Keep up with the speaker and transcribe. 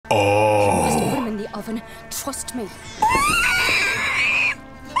Cavern. Trust me.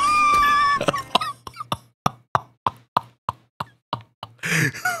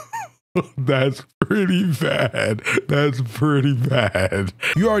 That's pretty bad. That's pretty bad.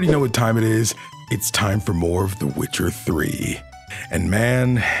 You already know what time it is. It's time for more of The Witcher 3. And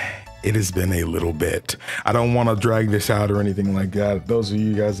man, it has been a little bit. I don't want to drag this out or anything like that. Those of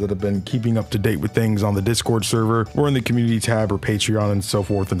you guys that have been keeping up to date with things on the Discord server or in the community tab or Patreon and so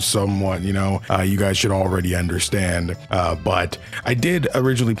forth and somewhat, you know, you guys should already understand. But I did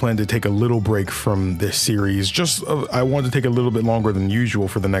originally plan to take a little break from this series. Just I wanted to take a little bit longer than usual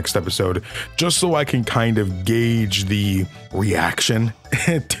for the next episode, just so I can kind of gauge the reaction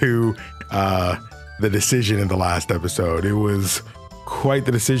to the decision in the last episode. It was quite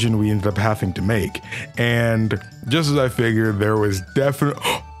the decision we ended up having to make, and just as I figured, there was definitely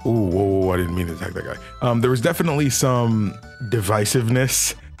I didn't mean to attack that guy. There was definitely some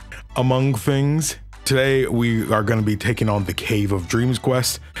divisiveness among things. Today we are going to be taking on the Cave of Dreams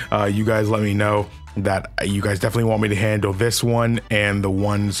quest. You guys let me know that you guys definitely want me to handle this one and the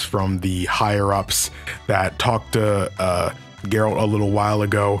ones from the higher ups that talked to Geralt a little while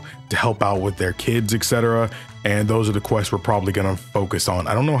ago to help out with their kids, etc. And those are the quests we're probably going to focus on.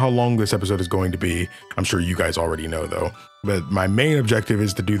 I don't know how long this episode is going to be. I'm sure you guys already know though. But my main objective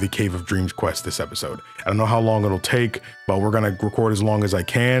is to do the Cave of Dreams quest this episode. I don't know how long it'll take, but we're going to record as long as I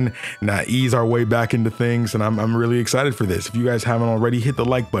can and ease our way back into things. And I'm really excited for this. If you guys haven't already, hit the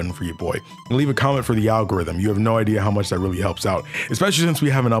like button for your boy and leave a comment for the algorithm. You have no idea how much that really helps out, especially since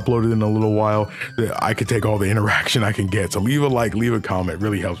we haven't uploaded in a little while. I could take all the interaction I can get. So leave a like, leave a comment, it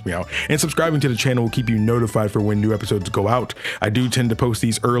really helps me out. And subscribing to the channel will keep you notified for when new episodes go out. I do tend to post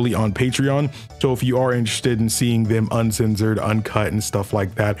these early on Patreon. So if you are interested in seeing them uncensored, uncut and stuff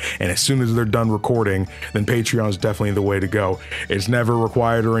like that, and as soon as they're done recording, then Patreon is definitely the way to go. It's never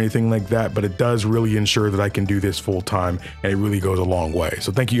required or anything like that, but it does really ensure that I can do this full time, and it really goes a long way.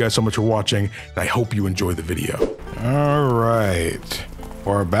 So thank you guys so much for watching, and I hope you enjoy the video. All right,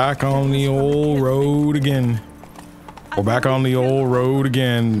 we're back on the old road again. We're back on the old road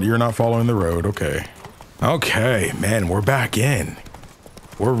again. You're not following the road. Okay, man, we're back in.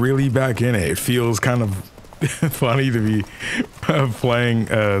 We're really back in it. It feels kind of funny to be playing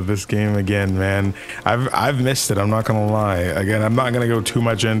this game again, man. I've missed it, I'm not gonna lie. Again, I'm not gonna go too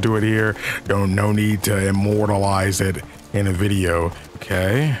much into it here. No need to immortalize it in a video.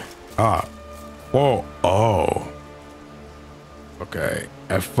 Okay. Whoa. Oh, okay.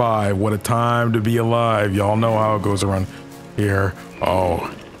 F5. What a time to be alive. Y'all know how it goes around here.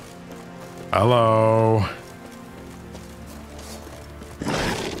 Oh, hello.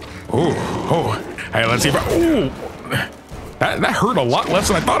 Oh, hey, let's see if that hurt a lot less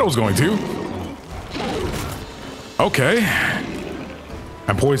than I thought it was going to. Okay.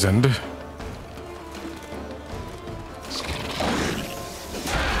 I'm poisoned.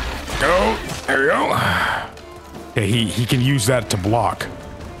 Go. There we go. Okay, he can use that to block.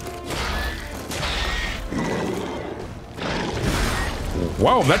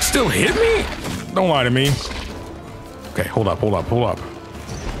 Whoa, that still hit me? Don't lie to me. Okay, hold up.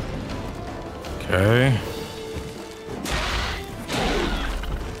 Okay.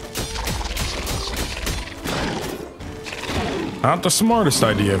 Not the smartest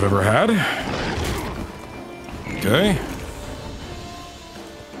idea I've ever had. Okay.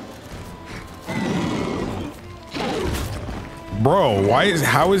 Bro,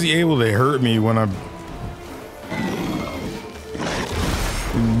 how is he able to hurt me when I'm...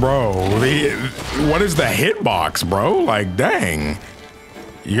 Bro, what is the hitbox, bro? Like, dang.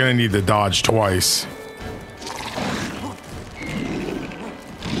 You're gonna need to dodge twice.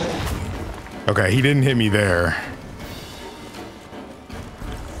 Okay, he didn't hit me there.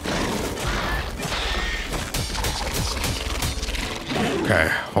 Okay,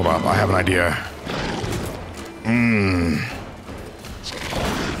 hold up, I have an idea.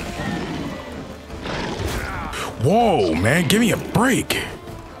 Whoa, man, give me a break.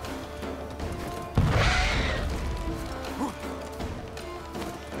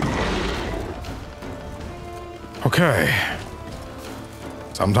 Okay.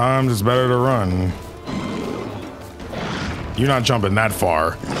 Sometimes it's better to run. You're not jumping that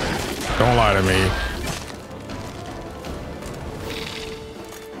far. Don't lie to me.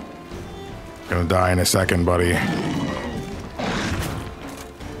 Gonna die in a second, buddy.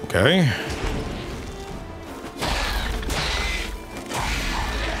 Okay.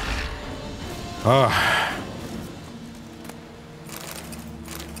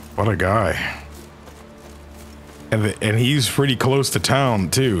 What a guy. And he's pretty close to town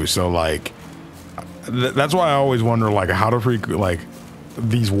too, so like that's why I always wonder like how to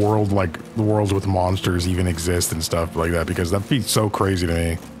these worlds with monsters even exist and stuff like that, because that'd be so crazy to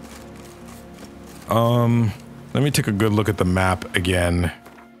me. Let me take a good look at the map again.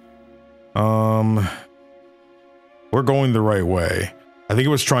 We're going the right way. I think it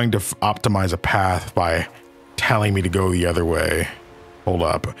was trying to optimize a path by telling me to go the other way. Hold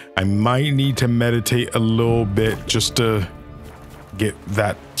up. I might need to meditate a little bit just to get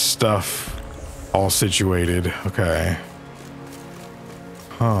that stuff all situated. Okay.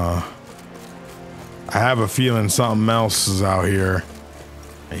 Huh. I have a feeling something else is out here.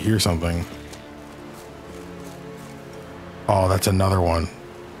 I hear something. Oh, that's another one.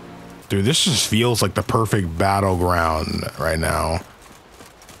 Dude, this just feels like the perfect battleground right now.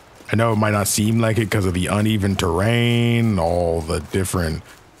 I know it might not seem like it because of the uneven terrain, all the different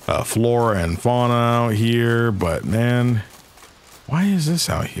flora and fauna out here, but man, why is this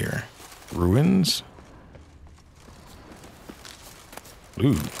out here? Ruins?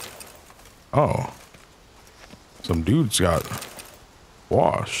 Ooh. Oh. Some dudes got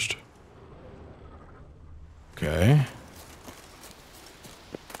washed. Okay.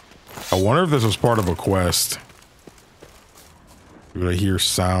 I wonder if this was part of a quest. I hear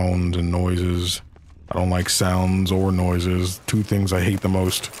sounds and noises. I don't like sounds or noises. Two things I hate the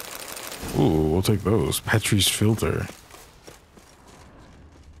most. Ooh, we'll take those. Petrie's filter.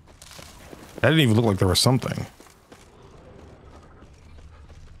 That didn't even look like there was something.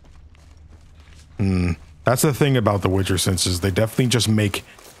 That's the thing about the Witcher senses. They definitely just make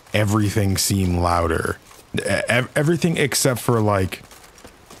everything seem louder. Everything except for like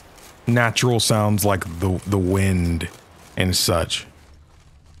natural sounds like the wind and such.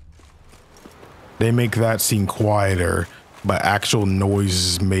 They make that seem quieter, but actual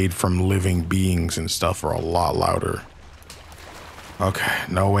noises made from living beings and stuff are a lot louder. Okay,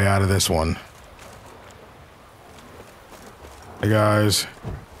 no way out of this one. Hey guys.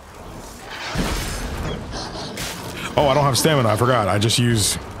 Oh, I don't have stamina, I forgot. I just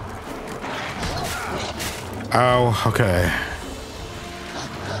use... Ow, okay.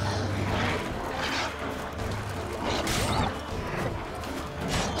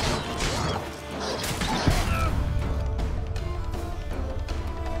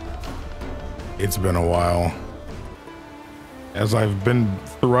 It's been a while. As I've been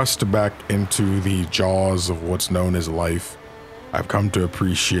thrust back into the jaws of what's known as life, I've come to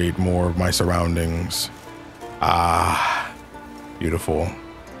appreciate more of my surroundings. Ah, beautiful.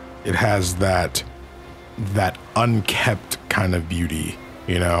 It has that unkept kind of beauty,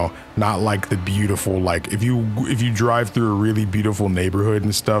 you know, not like the beautiful, like if you drive through a really beautiful neighborhood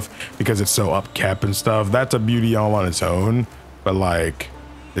and stuff because it's so upkept and stuff, that's a beauty all on its own. But like,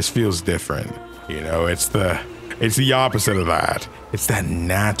 this feels different, you know, it's the opposite of that. It's that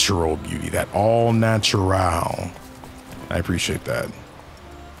natural beauty, that all natural. I appreciate that.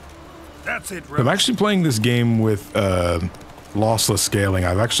 That's it, I'm actually playing this game with lossless scaling.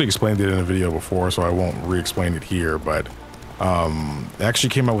 I've actually explained it in a video before, so I won't re-explain it here, but it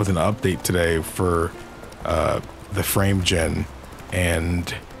actually came out with an update today for the frame gen,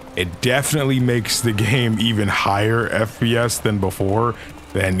 and it definitely makes the game even higher FPS than before,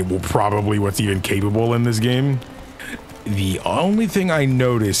 than probably what's even capable in this game. The only thing I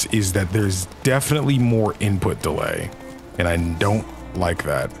notice is that there's definitely more input delay, and I don't like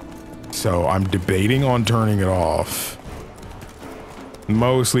that. So I'm debating on turning it off,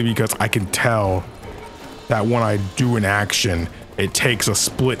 mostly because I can tell that when I do an action, it takes a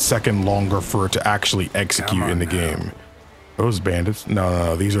split second longer for it to actually execute in the game. Those bandits?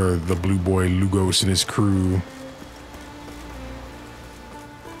 No, these are the blue boy Lugos and his crew.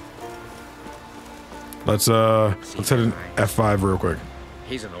 Let's hit an F5 real quick.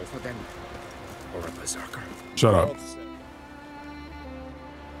 He's an alpha then, or a berserker. Shut up.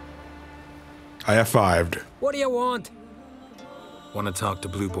 I F5'd. What do you want? Want to talk to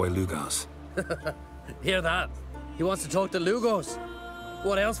Blue Boy Lugos? Hear that? He wants to talk to Lugos.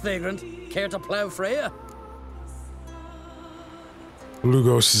 What else, Vagrant? Care to plow Freya?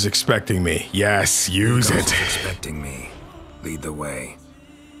 Lugos is expecting me. Yes, use Lugos it. is expecting me. Lead the way.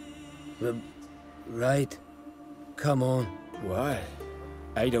 Right. Come on. What?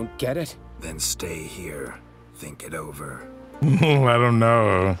 I don't get it. Then stay here. Think it over. I don't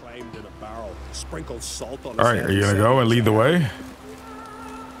know. Climbed in a barrel, sprinkled salt on All right, are you gonna go and lead the way?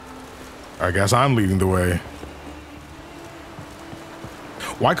 I guess I'm leading the way.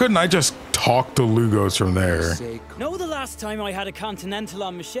 Why couldn't I just talk to Lugos from there? Know the last time I had a Continental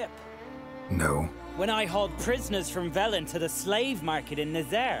on my ship? No. When I hauled prisoners from Velen to the slave market in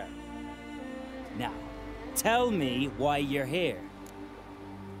Nazaire. Now, tell me why you're here.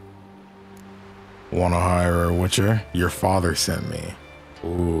 Wanna hire a Witcher? Your father sent me.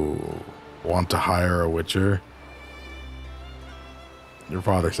 Ooh, want to hire a witcher? Your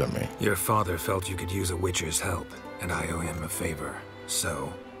father sent me. Your father felt you could use a witcher's help, and I owe him a favor.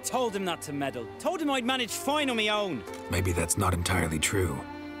 So, Told him not to meddle. Told him I'd manage fine on my own. maybe that's not entirely true.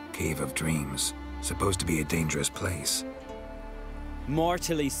 Cave of Dreams. Supposed to be a dangerous place.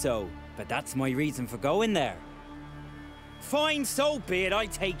 Mortally so, but that's my reason for going there. Fine, so be it, I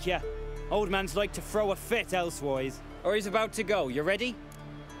take ya. Old man's like to throw a fit elsewise. Or he's about to go, you ready?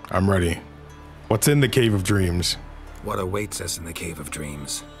 I'm ready. What's in the Cave of Dreams? What awaits us in the Cave of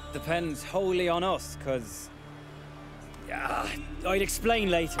Dreams? Depends wholly on us, cause... I'd explain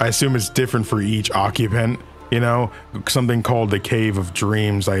later. I assume it's different for each occupant, you know? Something called the Cave of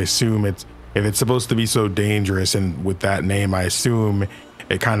Dreams, I assume if it's supposed to be so dangerous, and with that name, I assume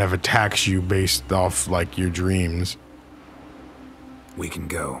it kind of attacks you based off, like, your dreams. We can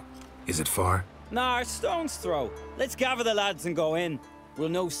go. Is it far? Nah, stone's throw. Let's gather the lads and go in. We'll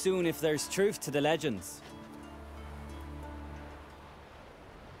know soon if there's truth to the legends.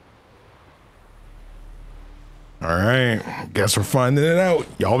 All right, guess we're finding it out.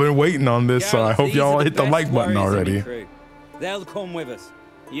 Y'all been waiting on this, so I Geralt, hope these y'all are hit the best like button warriors in the already. crew. They'll come with us.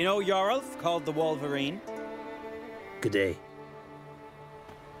 You know Jarlf, called the Wolverine? Good day.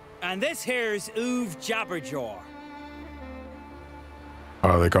 And this here's Uv Jabberjaw.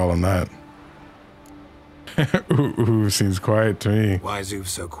 Oh, they call him that. Ooh, seems quiet to me. Why is Uv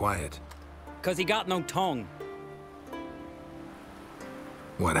so quiet? Cause he got no tongue.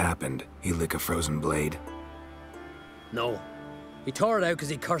 What happened? He lick a frozen blade? No. He tore it out because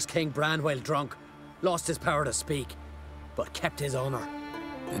he cursed King Bran while drunk. Lost his power to speak, but kept his honor.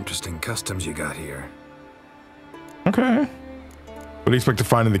 Interesting customs you got here. Okay. What do you expect to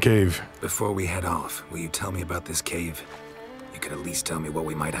find in the cave? Before we head off, will you tell me about this cave? You could at least tell me what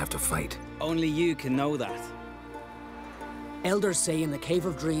we might have to fight. Only you can know that. Elders say in the Cave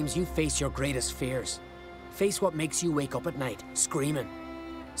of Dreams you face your greatest fears. Face what makes you wake up at night, screaming.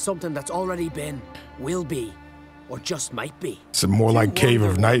 Something that's already been, will be, or just might be. It's more like Cave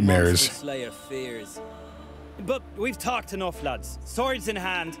of Nightmares. Slayer fears. But we've talked enough, lads. Swords in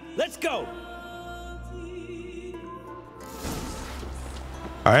hand. Let's go!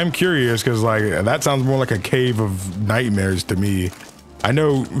 I am curious because, like, that sounds more like a Cave of Nightmares to me. I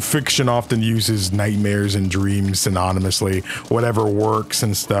know fiction often uses nightmares and dreams synonymously, whatever works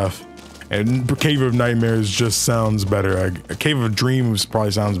and stuff. And Cave of Nightmares just sounds better. A Cave of Dreams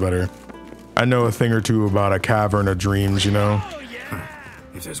probably sounds better. I know a thing or two about a Cavern of Dreams, you know?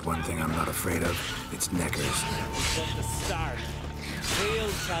 If there's one thing I'm not afraid of, it's neckers.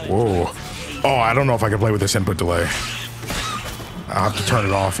 Whoa. Oh, I don't know if I can play with this input delay. I'll have to turn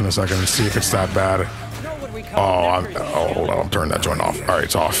it off in a second and see if it's that bad. Oh, hold on, I'm turning that joint off. All right,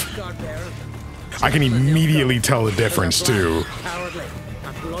 it's off. I can immediately tell the difference too. Cowardly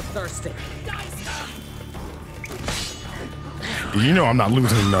and bloodthirsty. You know I'm not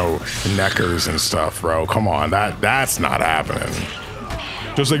losing no neckers and stuff, bro. Come on, that's not happening.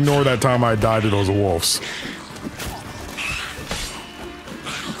 Just ignore that time I died to those wolves.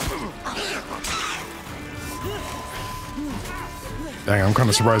 Dang, I'm kind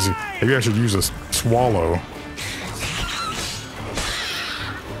of surprised. Maybe I should use a swallow.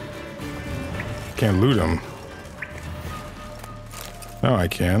 Can't loot him. No, I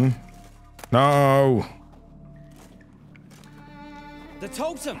can. No. The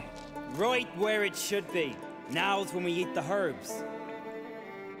totem! Right where it should be. Now's when we eat the herbs.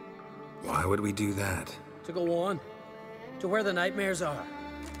 Why would we do that? To go on. To where the nightmares are.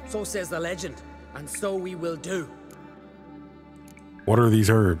 So says the legend. And so we will do. What are these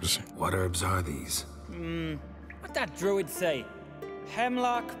herbs? What herbs are these? What'd that druid say?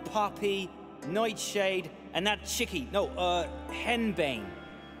 Hemlock, poppy, nightshade, and that chickie. No, henbane.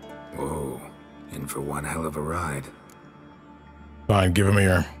 Whoa, in for one hell of a ride. Fine, give him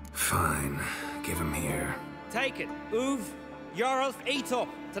here. Fine, give him here. Take it. Uv, Jarlf, eat up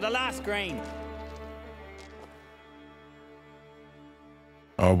to the last grain.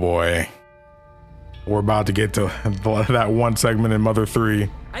 Oh boy. We're about to get to that one segment in Mother 3.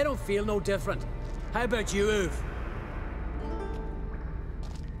 I don't feel no different. How about you, Uv?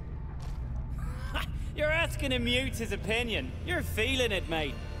 You're asking him mute his opinion. You're feeling it,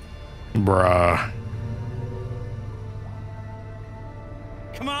 mate. Bruh.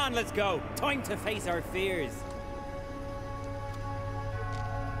 Come on, let's go. Time to face our fears.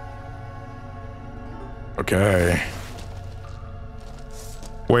 Okay.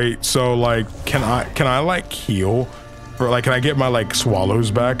 Wait, so like can I like heal? For like can I get my like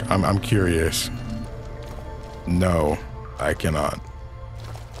swallows back? I'm curious. No, I cannot.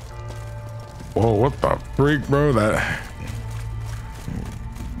 Whoa, what the freak, bro? That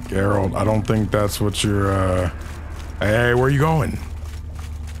Geralt, I don't think that's what you're, Hey, where you going?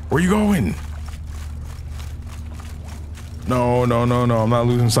 Where you going? No, no, no, no, I'm not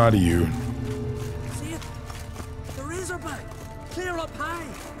losing sight of you. See it? The razorback! Clear up high!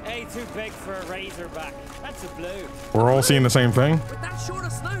 Hey, too big for a razorback. That's a blue. We're all seeing the same thing? With that short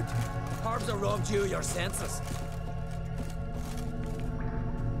a snout! Carbs have robbed you your senses.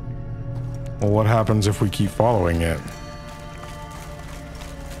 Well, what happens if we keep following it?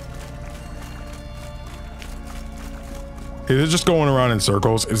 Is it just going around in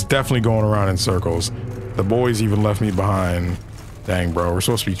circles? It's definitely going around in circles. The boys even left me behind. Dang, bro, we're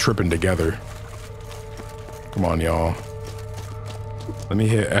supposed to be tripping together. Come on, y'all. Let me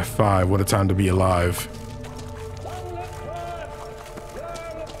hit F5. What a time to be alive.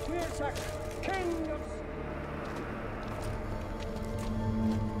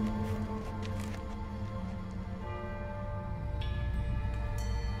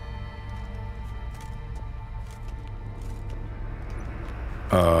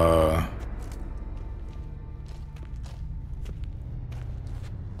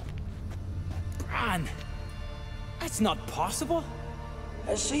 Man, that's not possible.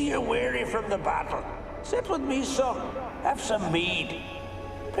 I see you're weary from the battle. Sit with me, son. Have some mead.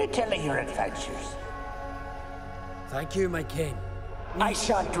 Pray tell of your adventures. Thank you, my king. I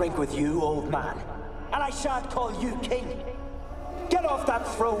shan't drink with you, old man. And I shan't call you king. Get off that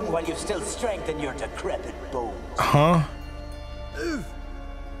throne while you've still strength in your decrepit bones. Huh? Oof!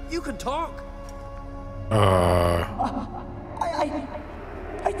 You can talk!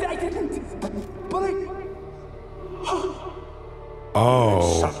 I didn't. But I...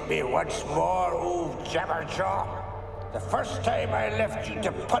 Oh. Insult me once more, old Jabberjaw. The first time I left you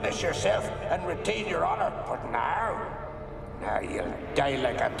to punish yourself and retain your honor, but now you'll die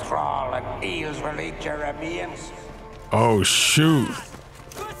like a troll and eels will eat your remains. Oh, shoot.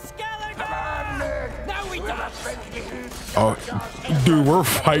 Now we die. Oh, dude, we're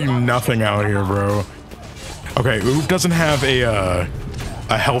fighting nothing out here, bro. Okay, Oop doesn't have a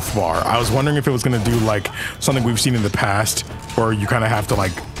health bar. I was wondering if it was gonna do like something we've seen in the past, where you kind of have to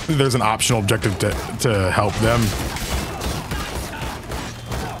like, there's an optional objective to help them.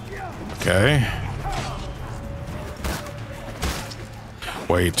 Okay.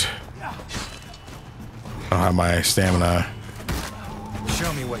 Wait. I don't have my stamina.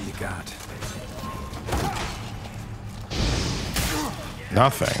 Show me what you got.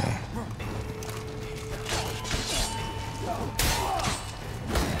 Nothing.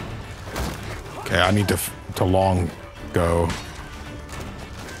 Okay, I need to long go.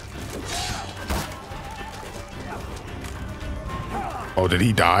 Oh, did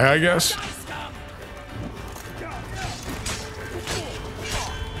he die, I guess?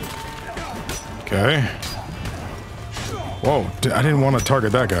 Okay. Whoa, I didn't want to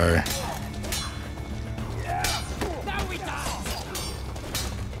target that guy.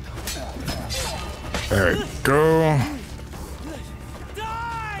 There we go.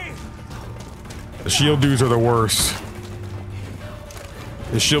 The shield dudes are the worst.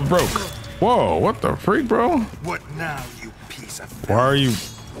 His shield broke. Whoa, what the freak, bro? What now, you piece of... Why are you...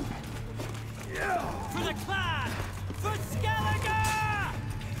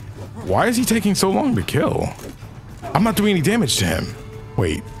 Why is he taking so long to kill? I'm not doing any damage to him.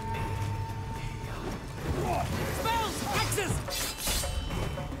 Wait.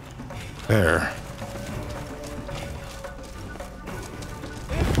 There.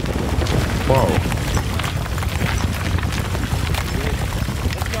 Whoa.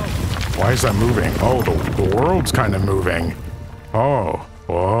 Why is that moving? Oh, the world's kind of moving. Oh.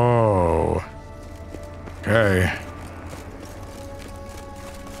 Whoa. Okay.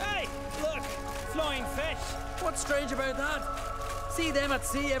 Hey, look, flying fish. What's strange about that? See them at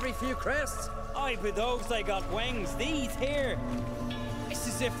sea every few crests? Aye, but those they got wings. These here, it's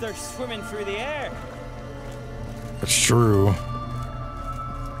as if they're swimming through the air. That's true.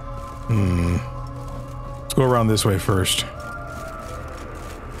 Let's go around this way first.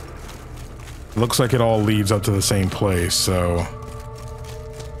 Looks like it all leads up to the same place, so...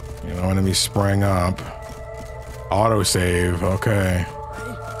 You know, enemy sprang up. Autosave, okay.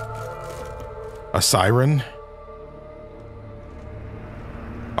 A siren?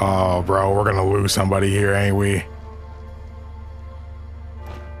 Oh, bro, we're gonna lose somebody here, ain't we?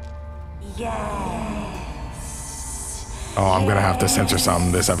 Yes. Oh, I'm gonna have to censor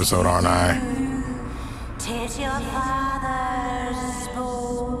something this episode, aren't I? Tis your father's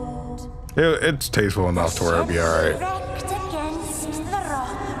boat. It's tasteful enough to where it'll be alright. Wrecked against the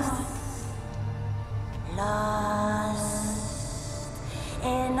rocks. Lost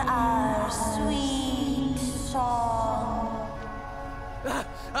in our sweet song.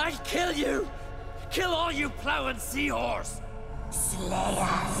 I'd kill you! Kill all you plowing seahorse! Slay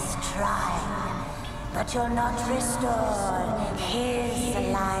us, try, but you'll not restore his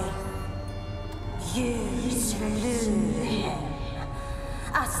life. You slew him,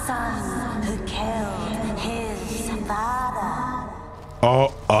 a son who killed his father. Oh.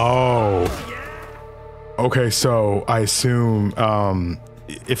 Okay, so I assume,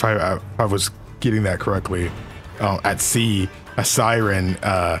 if I was getting that correctly, at sea, a siren,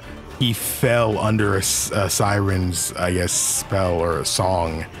 he fell under a siren's, I guess, spell or a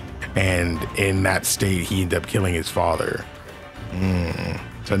song, and in that state, he ended up killing his father.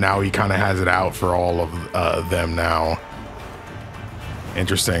 So now he kind of has it out for all of them now.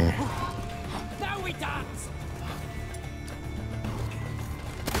 Interesting. Now we dance!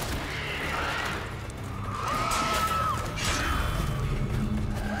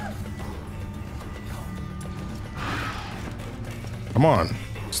 Come on,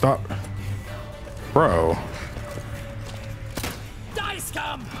 stop, bro. Die,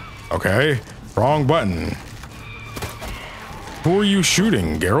 scum! Okay, wrong button. Who are you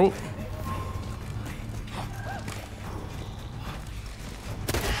shooting, Geralt?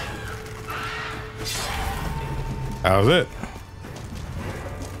 How's it?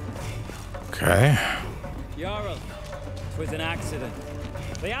 Okay. Jarl, 'twas an accident.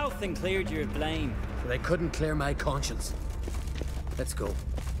 The Althen cleared you of blame. They couldn't clear my conscience. Let's go.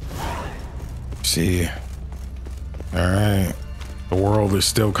 See. All right. The world is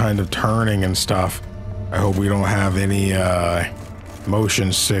still kind of turning and stuff. I hope we don't have any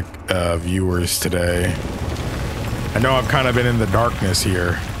motion sick viewers today. I know I've kind of been in the darkness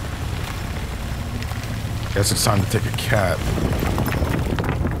here. Guess it's time to take a cat.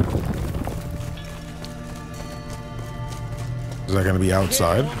 Is that gonna be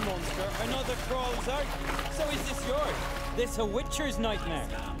outside? One monster, another crawls out. So is this yours? This a witcher's nightmare?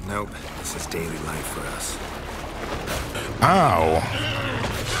 Nope, this is daily life for us. Ow.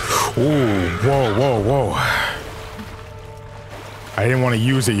 Ooh, whoa, whoa, whoa. I didn't want to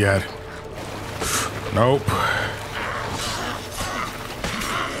use it yet. Nope.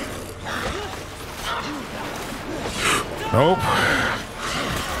 Nope.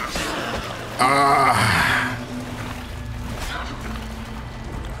 Ah.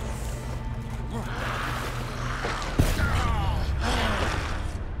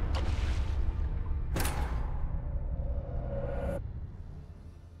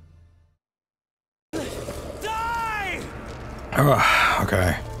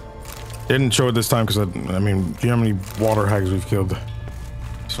 Okay. Didn't show it this time because I mean, do you know how many water hags we've killed?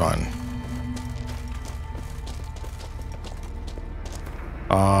 It's fine.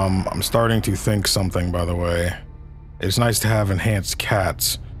 I'm starting to think something, by the way. It's nice to have enhanced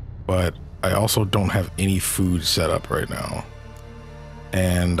cats, but I also don't have any food set up right now.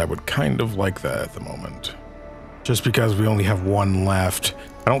 And I would kind of like that at the moment. Just because we only have one left.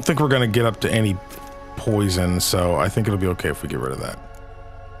 I don't think we're gonna get up to any poison, so I think it'll be okay if we get rid of that.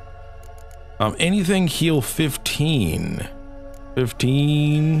 Anything heal 15.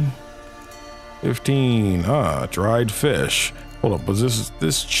 15. Dried fish. Hold up, was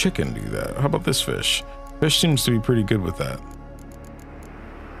this chicken do that? How about this fish? Fish seems to be pretty good with that.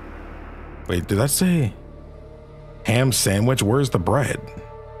 Wait, did that say ham sandwich? Where's the bread?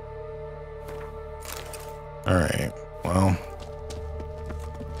 All right, well,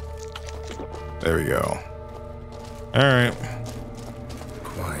 there we go. All right.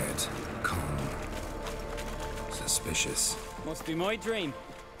 Quiet, calm, suspicious. Must be my dream.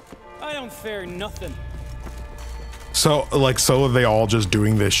 I don't fear nothing. So, like, so are they all just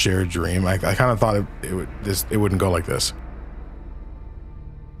doing this shared dream? I kind of thought it wouldn't go like this.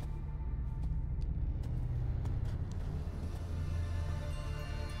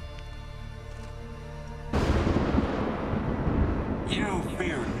 You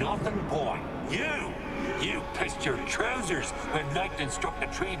fear nothing, boy. You pissed your trousers when lightning struck the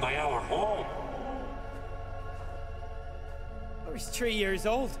tree by our home. I was 3 years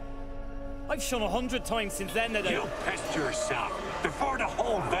old. I've shone 100 times since then that You pissed yourself before the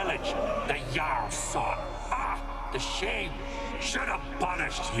whole village. The Jarl saw it. Ah, the shame should have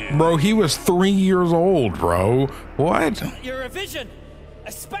punished you. Bro, he was 3 years old, bro. What? You're a vision,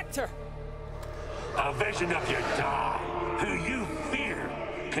 a specter. A vision of your dad, who you fear,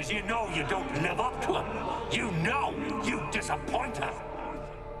 because you know you don't live up to him. You know you disappoint him.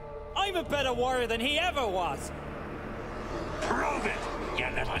 I'm a better warrior than he ever was. Prove it, you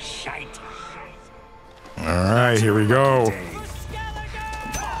little shite. All right, here we go.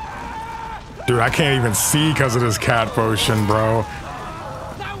 Dude, I can't even see because of this cat potion, bro.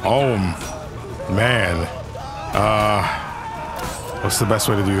 Oh, man. What's the best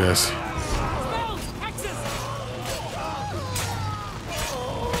way to do this?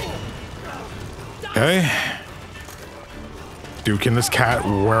 Okay. Dude, can this cat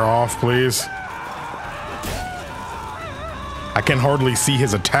wear off, please? I can hardly see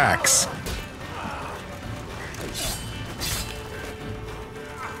his attacks.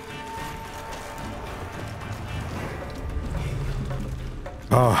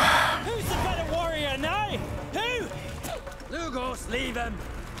 Oh. Who's the better warrior now? Who? Lugos, leave him.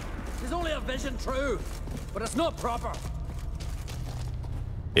 He's only a vision true, but it's not proper.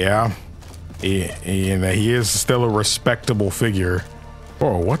 Yeah. He is still a respectable figure.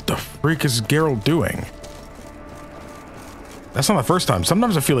 Oh, what the freak is Geralt doing? That's not the first time.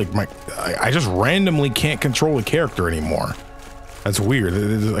 Sometimes I feel like I just randomly can't control a character anymore. That's weird.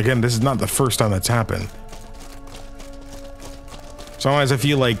 Again, this is not the first time that's happened. Sometimes I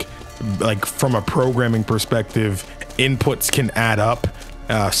feel like from a programming perspective, inputs can add up.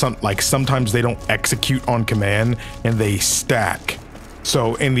 Sometimes they don't execute on command and they stack.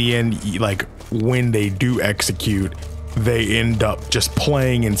 So in the end, like when they do execute, they end up just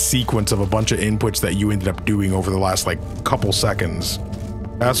playing in sequence of a bunch of inputs that you ended up doing over the last like couple seconds.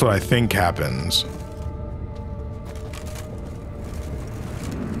 That's what I think happens.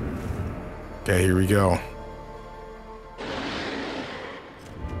 Okay, here we go.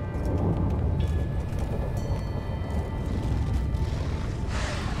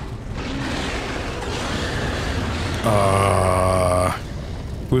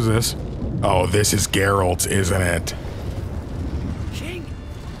 Who's this? Oh, this is Geralt, isn't it?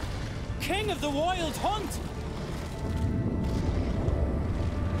 King of the Wild Hunt.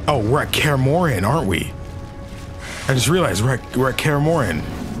 Oh, we're at Cavern, aren't we? I just realized we're at Cavern.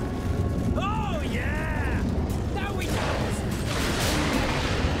 Oh yeah! Now we go.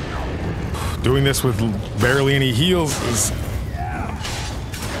 Doing this with barely any heals is...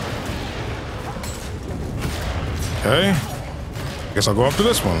 Okay. Guess I'll go up to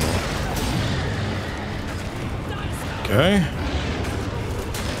this one. Okay.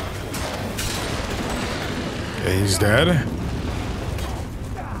 Okay, he's dead.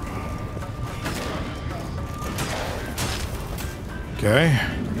 Okay.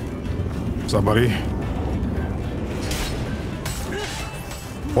 What's up, buddy?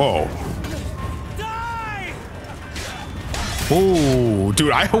 Whoa. Oh,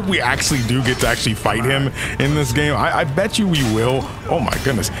 dude, I hope we actually do get to actually fight him in this game. I bet you we will. Oh my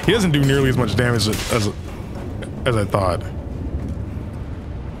goodness. He doesn't do nearly as much damage as I thought.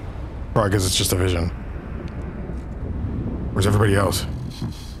 Probably because it's just a vision. Where's everybody else?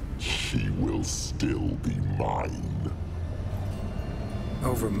 She will still be mine.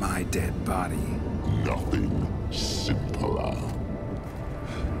 Over my dead body. Nothing simpler.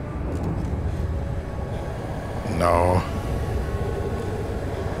 No.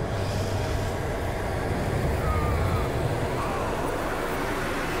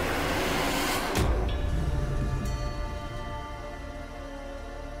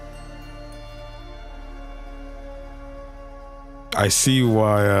 I see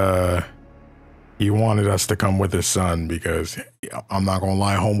why he wanted us to come with his son, because I'm not gonna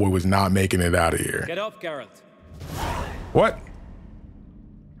lie, homeboy was not making it out of here. Get up, Geralt. What?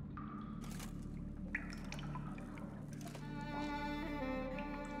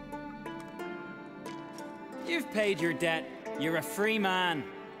 You've paid your debt. You're a free man.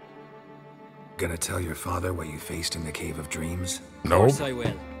 Gonna tell your father what you faced in the Cave of Dreams? Nope. Of course I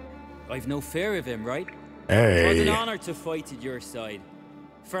will. I've no fear of him, right? Hey. It was an honor to fight at your side.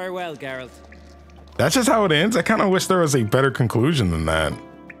 Farewell, Geralt. That's just how it ends? I kind of wish there was a better conclusion than that.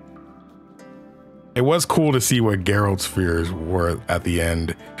 It was cool to see what Geralt's fears were at the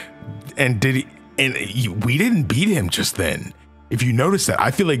end. And we didn't beat him just then. If you notice that,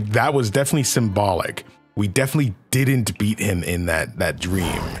 I feel like that was definitely symbolic. We definitely didn't beat him in that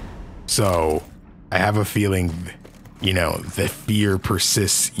dream. So I have a feeling, you know, the fear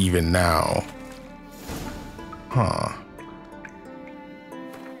persists even now. Huh.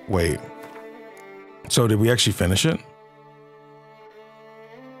 Wait. So did we actually finish it?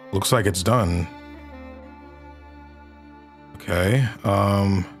 Looks like it's done. Okay.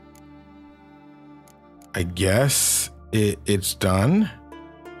 I guess it's done.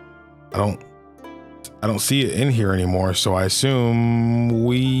 I don't see it in here anymore, so I assume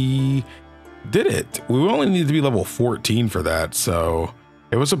we did it. We only need to be level 14 for that, so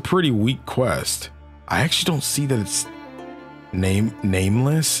it was a pretty weak quest. I actually don't see that it's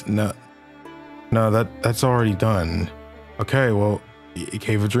nameless. No, that's already done. Okay, well,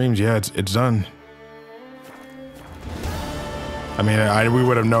 Cave of Dreams, yeah, it's done. I mean, we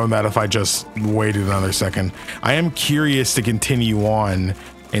would have known that if I just waited another second. I am curious to continue on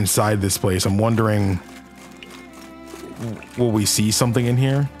inside this place. I'm wondering, will we see something in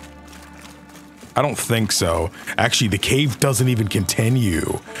here? I don't think so. Actually, the cave doesn't even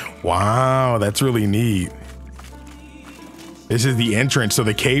continue. Wow, that's really neat. This is the entrance, so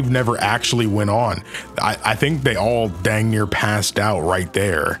the cave never actually went on. I think they all dang near passed out right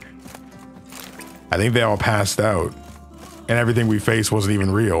there. I think they all passed out. And everything we faced wasn't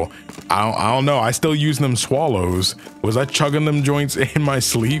even real. I don't know. I still use them swallows. Was I chugging them joints in my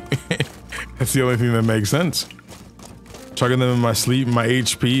sleep? That's the only thing that makes sense. Chugging them in my sleep, my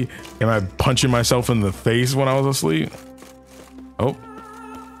HP. Am I punching myself in the face when I was asleep? Oh,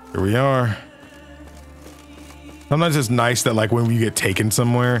 here we are. Sometimes it's nice that like when we get taken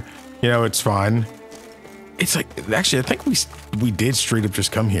somewhere, you know, it's fun. It's like, actually, I think we did straight up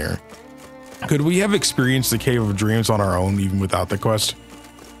just come here. Could we have experienced the Cave of Dreams on our own, even without the quest?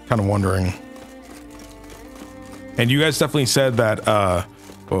 Kind of wondering. And you guys definitely said that,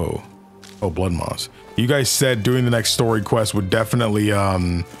 oh, blood moss. You guys said doing the next story quest would definitely,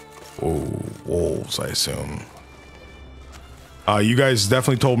 wolves, I assume. You guys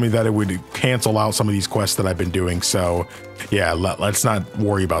definitely told me that it would cancel out some of these quests that I've been doing. So yeah, let's not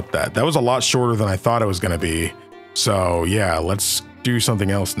worry about that. That was a lot shorter than I thought it was going to be. So yeah, let's do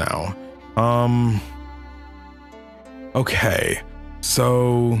something else now. Okay.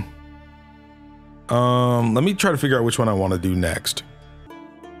 So, let me try to figure out which one I want to do next.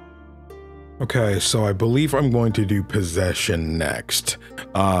 Okay, so I believe I'm going to do possession next,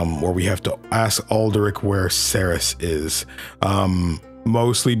 where we have to ask Alderic where Triss is,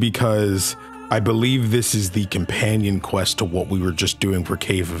 mostly because I believe this is the companion quest to what we were just doing for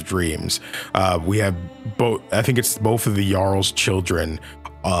Cave of Dreams. We have both, I think it's both of the Jarl's children,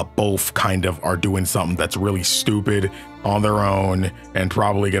 both kind of are doing something that's really stupid on their own and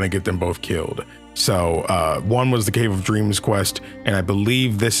probably gonna get them both killed. So one was the Cave of Dreams quest, and I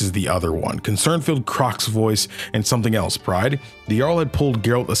believe this is the other one. Concern-filled Croc's voice and something else. Pride. The Jarl had pulled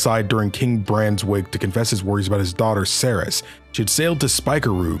Geralt aside during King Brand's wake to confess his worries about his daughter Triss. She had sailed to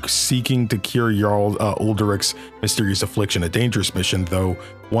Spikerroog, seeking to cure Jarl Alderic's mysterious affliction. A dangerous mission, though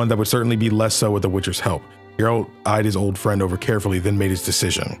one that would certainly be less so with the Witcher's help. Geralt eyed his old friend over carefully, then made his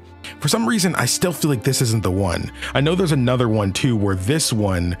decision. For some reason, I still feel like this isn't the one. I know there's another one too, where this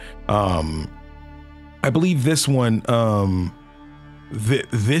one, I believe this one,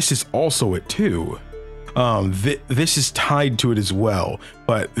 this is also it too. This is tied to it as well,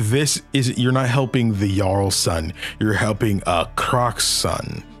 but this is, you're not helping the Jarl's son, you're helping Croc's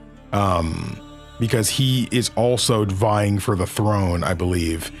son, because he is also vying for the throne, I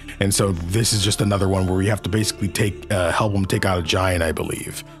believe. And so this is just another one where we have to basically help him take out a giant, I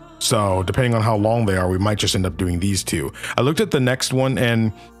believe. So depending on how long they are, we might just end up doing these two. I looked at the next one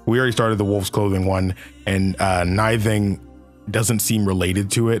and we already started the wolf's clothing one, and neither doesn't seem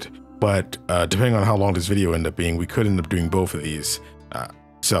related to it, but depending on how long this video ended up being, we could end up doing both of these.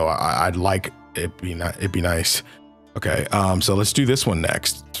 So I'd like it'd be nice. Okay, so let's do this one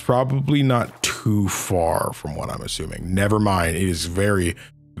next. It's probably not too far from what I'm assuming. Never mind, it is very,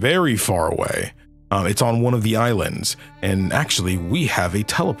 very far away. It's on one of the islands, and actually we have a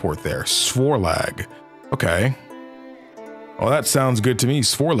teleport there, Svorlag. Okay. Well, that sounds good to me.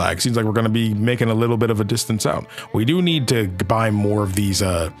 Svorlag seems like we're going to be making a little bit of a distance out. We do need to buy more of these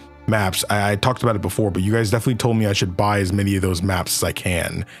maps. I talked about it before, but you guys definitely told me I should buy as many of those maps as I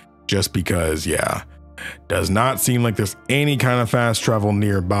can, just because, yeah, does not seem like there's any kind of fast travel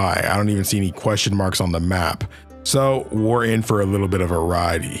nearby. I don't even see any question marks on the map. So we're in for a little bit of a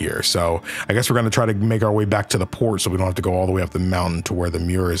ride here. So I guess we're going to try to make our way back to the port so we don't have to go all the way up the mountain to where the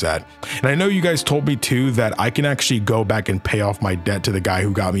muir is at. And I know you guys told me too that I can actually go back and pay off my debt to the guy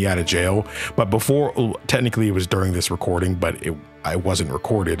who got me out of jail. But before, technically it was during this recording, but I wasn't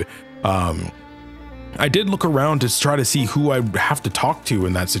recorded. I did look around to try to see who I'd have to talk to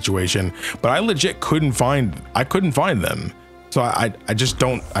in that situation, but I legit couldn't find them. So I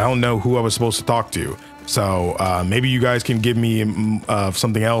don't know who I was supposed to talk to. So maybe you guys can give me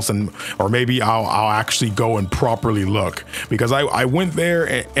something else, or maybe I'll actually go and properly look, because I went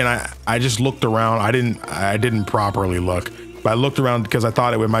there and I just looked around. I didn't properly look, but I looked around because I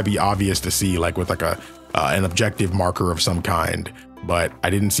thought it might be obvious to see, like with like an objective marker of some kind, but I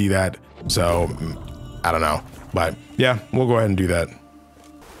didn't see that. So I don't know, but yeah, we'll go ahead and do that.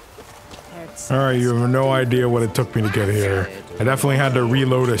 All right, you have no idea what it took me to get here. I definitely had to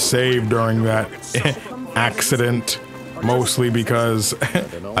reload a save during that accident, mostly because I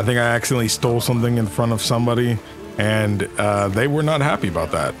think I accidentally stole something in front of somebody, and they were not happy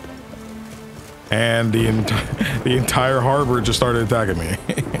about that. and the entire harbor just started attacking me.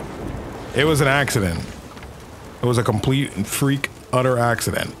 It was an accident. It was a complete and freak utter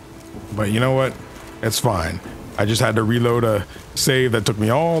accident. But you know what? It's fine. I just had to reload a save that took me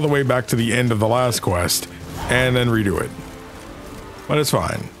all the way back to the end of the last quest and then redo it. But it's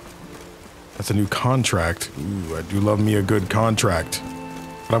fine. That's a new contract. Ooh, I do love me a good contract.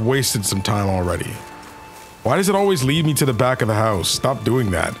 But I've wasted some time already. Why does it always lead me to the back of the house? Stop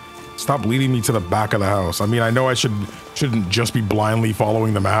doing that. Stop leading me to the back of the house. I mean, I know I shouldn't just be blindly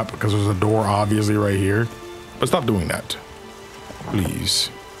following the map because there's a door obviously right here. But stop doing that. Please.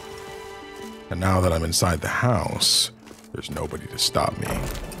 And now that I'm inside the house, there's nobody to stop me.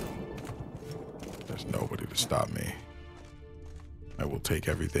 There's nobody to stop me. I will take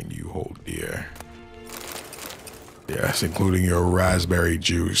everything you hold dear. Yes, including your raspberry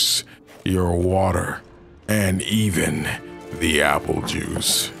juice, your water, and even the apple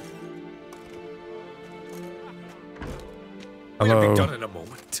juice. Hello. We'll be done in a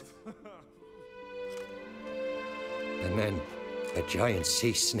moment. And then a giant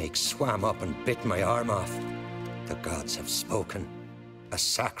sea snake swam up and bit my arm off. The gods have spoken. A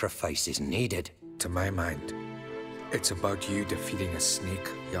sacrifice is needed. To my mind, it's about you defeating a snake,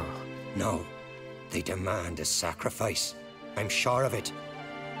 yeah. No, they demand a sacrifice. I'm sure of it.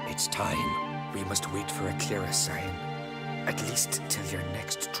 It's time. We must wait for a clearer sign. At least till your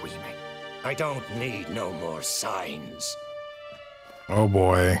next dreaming. I don't need no more signs. Oh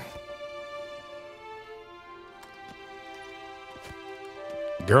boy.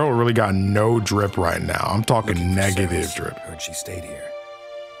 Girl really got no drip right now. I'm talking negative drip. Heard she stayed here.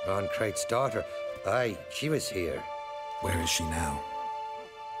 Ron Crate's daughter. Aye, she was here. Where is she now?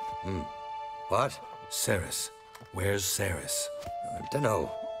 What? Ceres. Where's Ceres?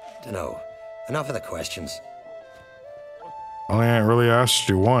 Dunno. Enough of the questions. I ain't really asked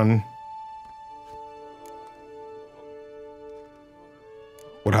you one.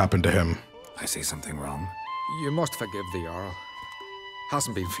 What happened to him? I say something wrong? You must forgive the Jarl.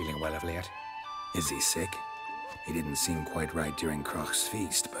 Hasn't been feeling well of late. Is he sick? He didn't seem quite right during Kroch's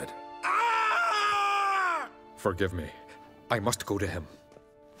feast, but... Forgive me. I must go to him.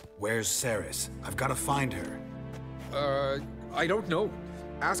 Where's Ceres? I've got to find her. I don't know.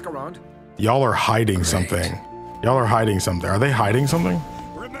 Ask around. Y'all are hiding something. Y'all are hiding something. Are they hiding something?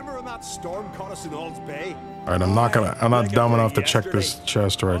 Remember when that storm caught us in Ald's Bay? All right, I'm not dumb enough to check this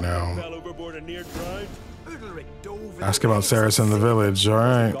chest right now. Fell overboard and near drowned. Ask about Ceres in the village. All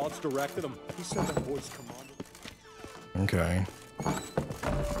right. Gods directed him. He sent a voice commanded. Okay.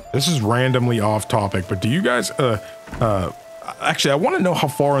 This is randomly off topic, but do you guys actually I want to know how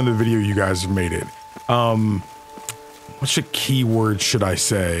far in the video you guys have made it. What's a keyword should I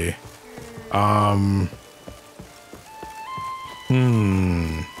say?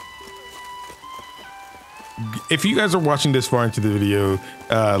 If you guys are watching this far into the video,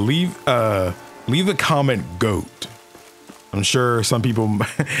 leave the comment GOAT. I'm sure some people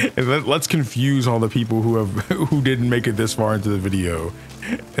let's confuse all the people who didn't make it this far into the video,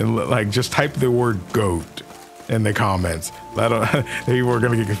 and like just type the word GOAT in the comments. They were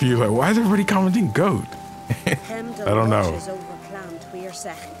gonna get confused, like, why is everybody commenting GOAT? I don't know.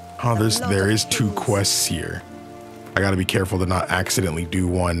 Oh, there is 2 quests here. I gotta be careful to not accidentally do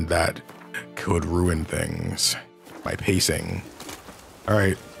one that could ruin things by pacing. All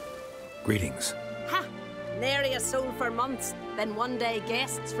right. Greetings. Ha! Nary a soul for months. Then one day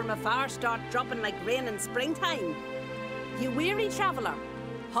guests from afar start dropping like rain in springtime. You weary traveler?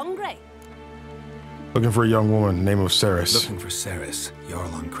 Hungry? Looking for a young woman, name of Ceres. Looking for Ceres,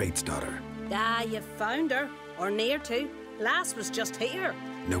 Jarl on Crate's daughter. Ah, you've found her. Or near to. Lass was just here.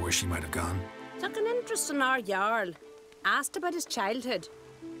 Know where she might have gone? Took an interest in our Jarl. Asked about his childhood.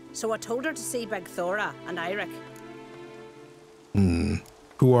 So I told her to see Bergthora and Eirik.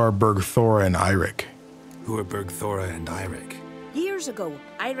 Who are Bergthora and Eirik? Who are Bergthora and Eirik? Years ago,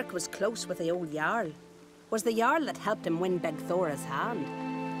 Eirik was close with the old Jarl. Was the Jarl that helped him win Bergthora's hand.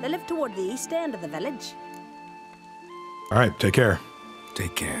 They lived toward the east end of the village. All right, take care.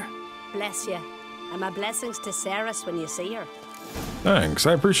 Take care. Bless you. And my blessings to Ceres when you see her. Thanks,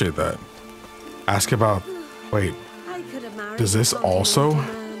 I appreciate that. Ask about... Wait, I could have married does this also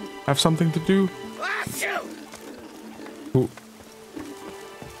have something to do? Who?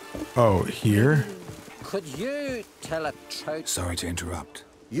 Oh, here? Could you tell a truth? Sorry to interrupt.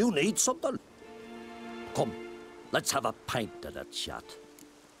 You need something? Come, let's have a pint and a chat.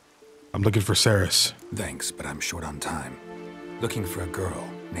 I'm looking for Ceres. Thanks, but I'm short on time. Looking for a girl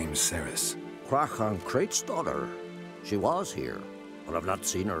named Ceres. Crachan Crate's daughter. She was here, but I've not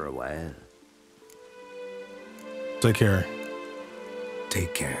seen her a while. Take care.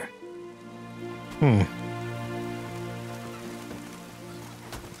 Take care. I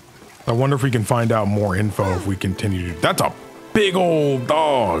wonder if we can find out more info if we continue to... That's a big old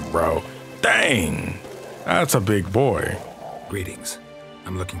dog, bro. Dang. That's a big boy. Greetings.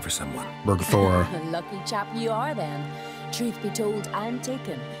 I'm looking for someone. Bergthora. Lucky chap you are then. Truth be told, I'm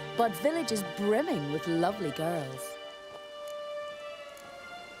taken, but village is brimming with lovely girls.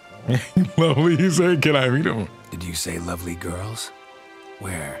 Lovely, you say? Can I meet him? Did you say lovely girls?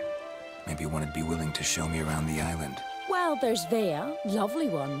 Where? Maybe one would be willing to show me around the island. Well, there's Vea, lovely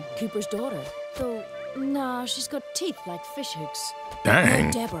one, Cooper's daughter. Though, nah, she's got teeth like fish hooks. Dang.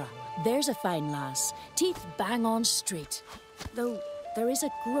 Oh, Deborah, there's a fine lass. Teeth bang on straight. Though, there is a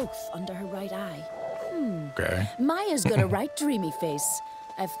growth under her right eye. Okay. Maya's got a right dreamy face,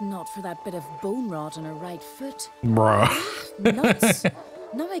 if not for that bit of bone rot on her right foot. Bruh. Nuts.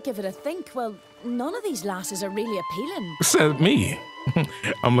 Now I give it a think, well, none of these lasses are really appealing. Said me.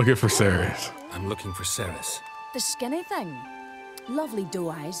 I'm looking for Ceres. I'm looking for Ceres. The skinny thing. Lovely doe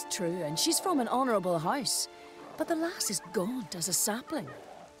eyes, true, and she's from an honourable house. But the lass is gaunt as a sapling.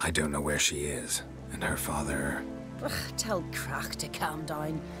 I don't know where she is, and her father... Ugh, tell Crack to calm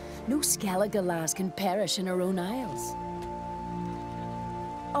down. No Skellige lass can perish in her own isles.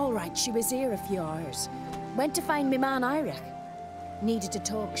 All right, she was here a few hours. Went to find me man Eirik. Needed to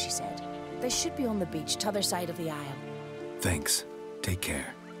talk, she said. They should be on the beach, t'other side of the isle. Thanks. Take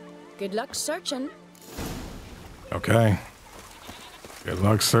care. Good luck searching. Okay. Good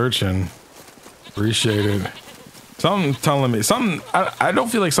luck searching. Appreciate it. Something telling me something. I don't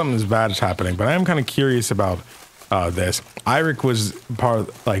feel like something as bad is happening, but I am kind of curious about this. Eirik was part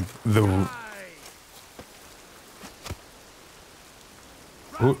of like the.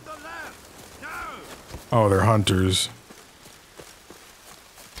 Oh, they're hunters.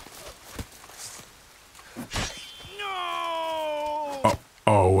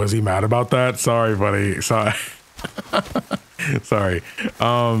 Oh, was he mad about that? Sorry, buddy. Sorry. Sorry.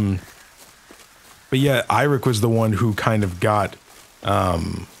 But yeah, Eirik was the one who kind of got,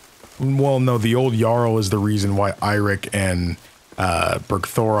 well, no, the old Jarl is the reason why Eirik and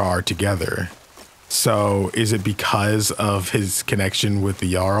Bergthora are together. So is it because of his connection with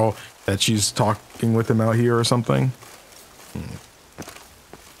the Jarl that she's talking with him out here or something?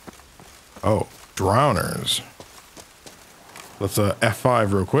 Oh, drowners. Let's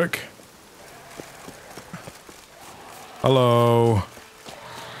F5 real quick. Hello.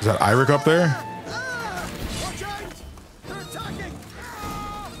 Is that Eirik up there? Watch out! They're attacking!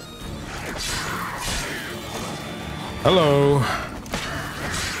 Hello.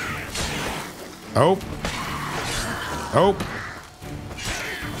 Oh. Oh.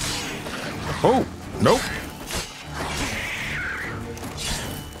 Oh. Nope.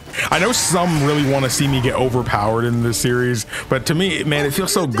 I know some really want to see me get overpowered in this series, but to me, man, it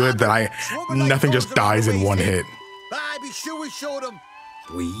feels so good that nothing just dies in one hit. I be sure we showed them.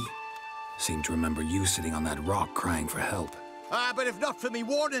 We seem to remember you sitting on that rock crying for help. But if not for me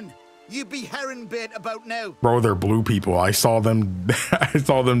warning, you'd be herring bait about now. Bro, they're blue people. I saw them. I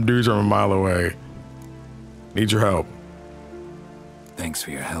saw them dudes from a mile away. Need your help. Thanks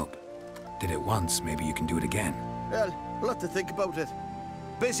for your help. Did it once, maybe you can do it again. Well, we'll have to think about it.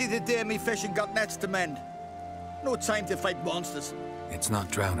 Busy today, me fishing got nets to mend. No time to fight monsters. It's not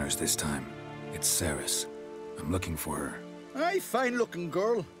drowners this time. It's Ceres. I'm looking for her. Aye, fine looking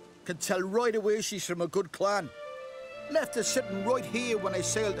girl. Can tell right away she's from a good clan. Left her sitting right here when I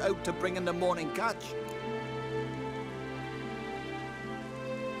sailed out to bring in the morning catch.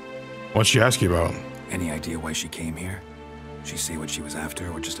 What'd she ask you about? Any idea why she came here? She say what she was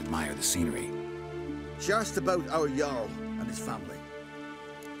after or just admire the scenery? She asked about our Jarl and his family.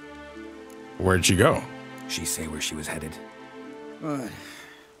 Where'd she go? She say where she was headed?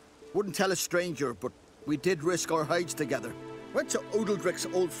 Wouldn't tell a stranger, but we did risk our hides together. Went to Odeldrick's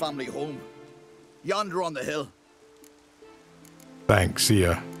old family home. Yonder on the hill. Thanks, see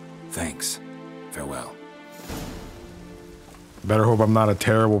ya. Thanks. Farewell. Better hope I'm not a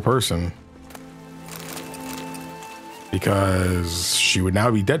terrible person. Because she would now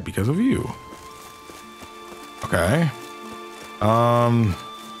be dead because of you. Okay.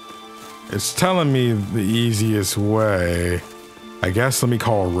 It's telling me the easiest way. I guess let me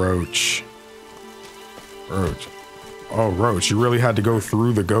call Roach. Roach. Oh, Roach, you really had to go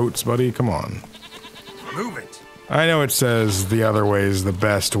through the goats, buddy? Come on. Move it. I know it says the other way is the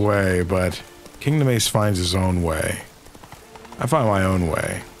best way, but KingdomAce finds his own way. I find my own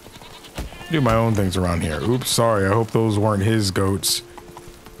way. I do my own things around here. Oops, sorry. I hope those weren't his goats.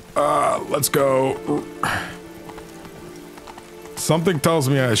 Let's go. Something tells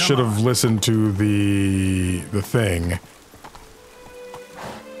me I should have listened to the thing.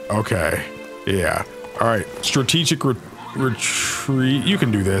 Okay. Yeah. All right. Strategic retreat. You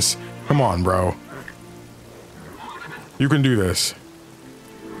can do this. Come on, bro. You can do this.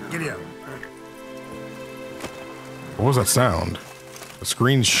 Giddy up. What was that sound? The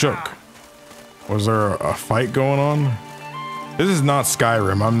screen shook. Was there a fight going on? This is not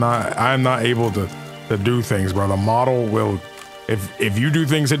Skyrim. I'm not able to do things, bro. The model will, if you do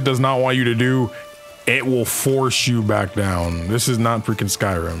things it does not want you to do, it will force you back down. This is not freaking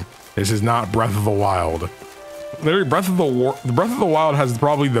Skyrim. This is not Breath of the Wild. Literally, Breath of the Wild has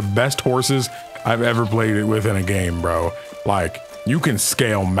probably the best horses I've ever played it with in a game, bro. Like, you can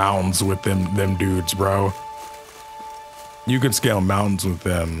scale mountains with them dudes, bro. You can scale mountains with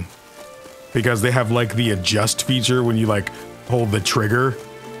them because they have like the adjust feature when you like hold the trigger,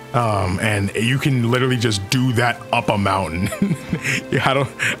 and you can literally just do that up a mountain. Yeah,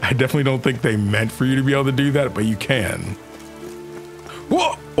 I definitely don't think they meant for you to be able to do that, but you can.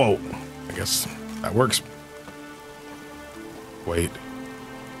 Whoa, whoa! I guess that works. Wait.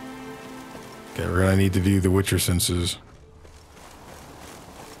 Okay, we're gonna need to do the Witcher senses.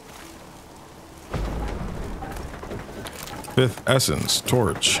 Fifth essence,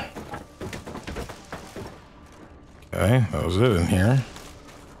 torch. Okay, that was it in here.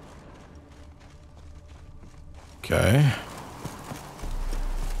 Okay.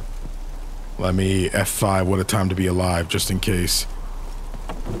 Let me F5 what a time to be alive, just in case.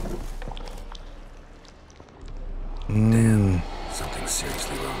 Damn, something's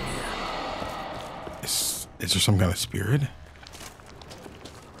seriously wrong here. Is there some kind of spirit?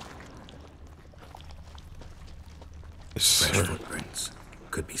 Fresh footprints.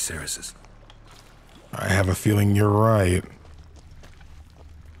 Could be Ceres's. I have a feeling you're right.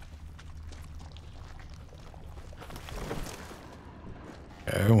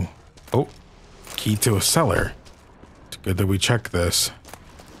 Oh. Oh. Key to a cellar. It's good that we checked this.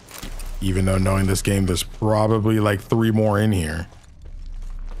 Even though knowing this game, there's probably like 3 more in here.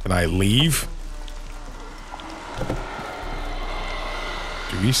 Can I leave?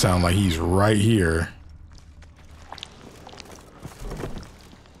 Dude, he sound like he's right here.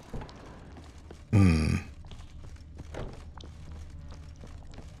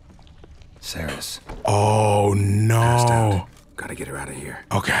 Ceres. Oh no. Gotta get her out of here.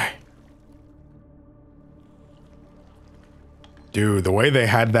 Okay. Dude, the way they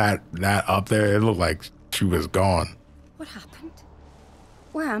had that up there, it looked like she was gone. What happened?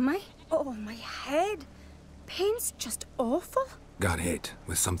 Where am I? Oh, my head. Pain's just awful. Got hit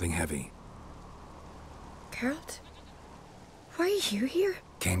with something heavy. Geralt? Why are you here?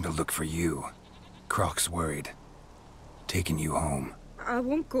 Came to look for you. Croc's worried. Taking you home. I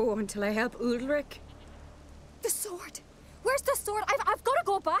won't go until I help Ulrich. The sword! Where's the sword? I've got to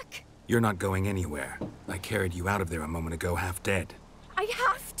go back! You're not going anywhere. I carried you out of there a moment ago, half dead. I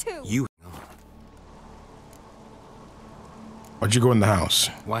have to! You Why'd you go in the house?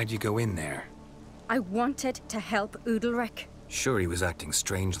 Why'd you go in there? I wanted to help Ulrich. Sure, he was acting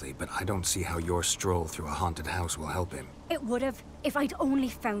strangely, but I don't see how your stroll through a haunted house will help him. It would have, if I'd only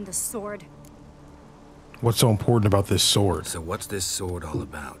found the sword. What's so important about this sword? So what's this sword all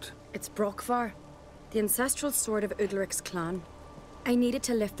about? It's Brokvar, the ancestral sword of Udalric's clan. I needed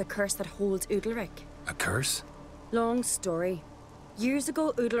to lift the curse that holds Udalric. A curse? Long story. Years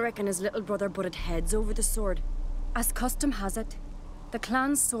ago, Udalric and his little brother butted heads over the sword. As custom has it, the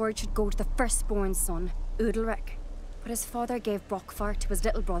clan's sword should go to the firstborn son, Udalric. But his father gave Brokvar to his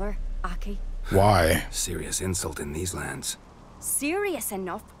little brother, Aki. Why? Serious insult in these lands. Serious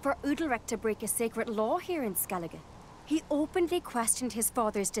enough for Udalric to break a sacred law here in Skellige. He openly questioned his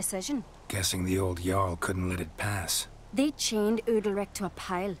father's decision. Guessing the old Jarl couldn't let it pass. They chained Udalric to a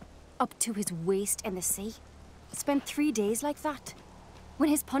pile, up to his waist in the sea. Spent 3 days like that. When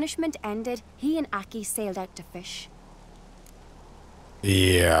his punishment ended, he and Aki sailed out to fish.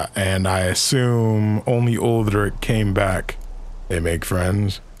 Yeah, and I assume only Uldric came back. They make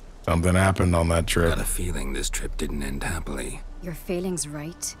friends. Something happened on that trip. Got a feeling this trip didn't end happily. Your feeling's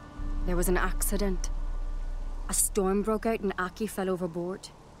right. There was an accident. A storm broke out and Aki fell overboard.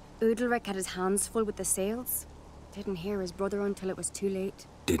 Udalric had his hands full with the sails. Didn't hear his brother until it was too late.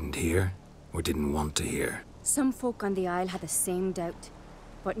 Didn't hear? Or didn't want to hear? Some folk on the Isle had the same doubt,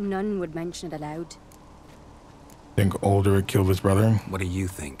 but none would mention it aloud. Think Uldric killed his brother? What do you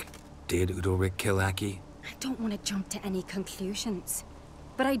think? Did Udalric kill Aki? I don't want to jump to any conclusions.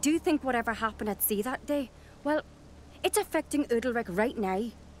 But I do think whatever happened at sea that day, well, it's affecting Udalric right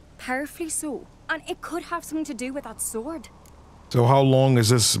now. Powerfully so. And it could have something to do with that sword. So how long has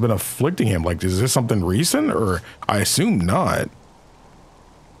this been afflicting him? Like, is this something recent? Or I assume not.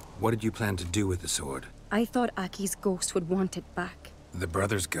 What did you plan to do with the sword? I thought Aki's ghost would want it back. The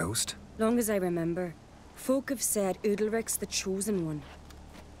brother's ghost? Long as I remember, folk have said Udalric's the chosen one.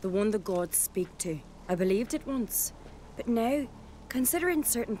 The one the gods speak to. I believed it once. But now, considering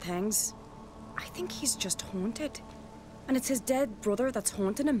certain things, I think he's just haunted. And it's his dead brother that's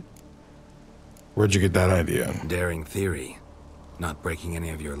haunting him. Where'd you get that idea? Daring theory. Not breaking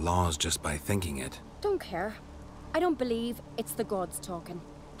any of your laws just by thinking it. Don't care. I don't believe it's the gods talking.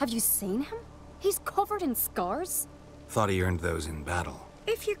 Have you seen him? He's covered in scars. Thought he earned those in battle.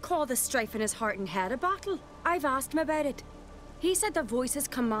 If you call the strife in his heart and head a battle, I've asked him about it. He said the voices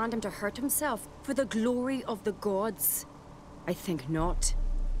command him to hurt himself for the glory of the gods. I think not.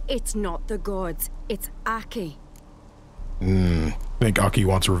 It's not the gods, it's Aki. Think Aki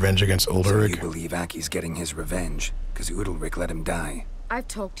wants revenge against Udalric? So you believe Aki's getting his revenge, because Udalric let him die? I've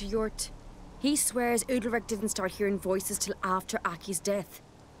talked to Yort. He swears Udalric didn't start hearing voices till after Aki's death.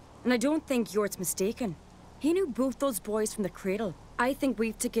 And I don't think Yort's mistaken. He knew both those boys from the cradle. I think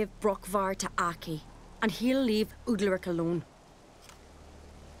we've to give Brokvar to Aki, and he'll leave Udalric alone.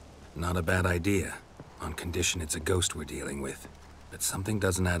 Not a bad idea, on condition it's a ghost we're dealing with. But something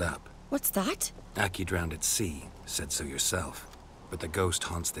doesn't add up. What's that? Aki drowned at sea, said so yourself. But the ghost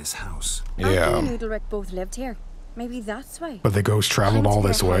haunts this house. Yeah. Aki and Udalric both lived here. Maybe that's why. But the ghost traveled all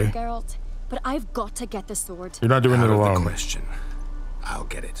this way. Geralt, but I've got to get the sword. You're not doing it alone. Out of the question. I'll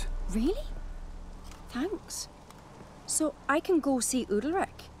get it. Really? Thanks. So I can go see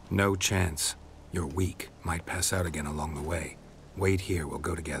Udalric? No chance. You're weak. Might pass out again along the way. Wait here, we'll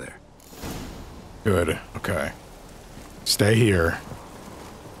go together. Good. Okay. Stay here.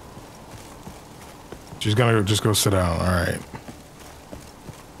 She's gonna just go sit down. Alright.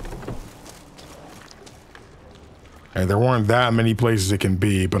 And there weren't that many places it can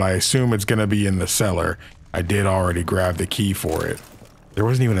be, but I assume it's gonna be in the cellar. I did already grab the key for it. There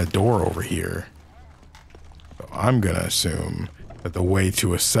wasn't even a door over here. So I'm gonna assume that the way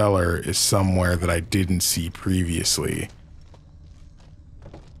to a cellar is somewhere that I didn't see previously.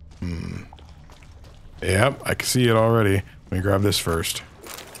 Yep, I can see it already. Let me grab this first.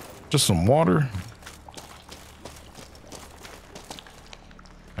 Just some water.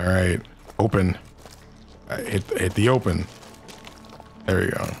 Alright, open. Hit the open. There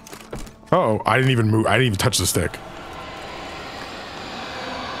you go. Uh-oh, I didn't even move. I didn't even touch the stick.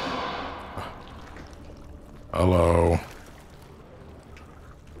 Hello.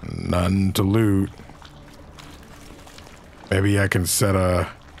 None to loot. Maybe I can set a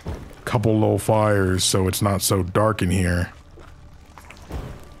couple low fires so it's not so dark in here.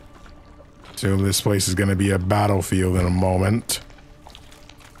 So this place is going to be a battlefield in a moment.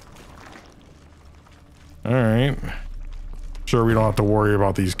 Alright. Sure, we don't have to worry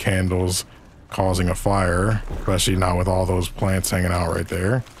about these candles causing a fire, especially not with all those plants hanging out right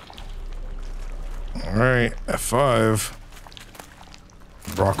there. Alright, F5.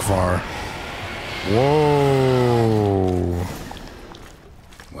 Brokvar. Whoa.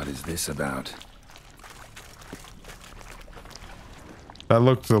 What is this about? That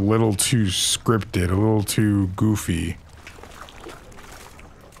looked a little too scripted, a little too goofy.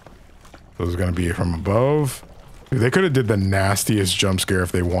 So it's gonna be from above. Dude, they could have did the nastiest jump scare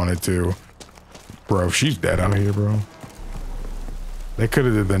if they wanted to. Bro, she's dead out here, bro. They could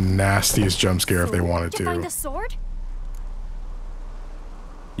have did the nastiest jump scare if they wanted to. Did you find a sword?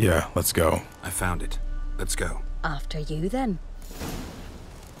 Yeah, let's go. I found it. Let's go. After you, then.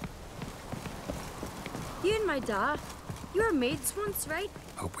 You and my dad, you were mates once, right?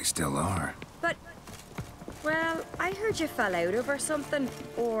 Hope we still are. But, well, I heard you fell out over something,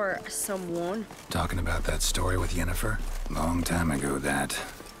 or someone. Talking about that story with Yennefer? Long time ago, that.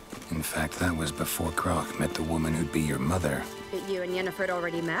 In fact, that was before Croc met the woman who'd be your mother. But you and Yennefer had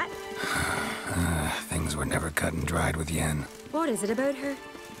already met? Things were never cut and dried with Yen. What is it about her?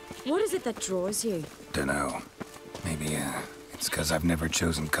 What is it that draws you? Dunno. Maybe, it's because I've never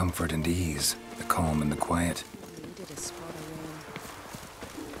chosen comfort and ease. The calm and the quiet.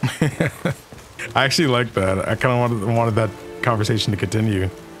 I actually like that. I kind of wanted that conversation to continue.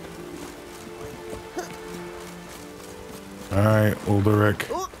 Alright, Udalric.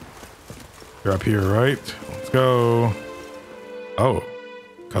 You're up here, right? Let's go. Oh.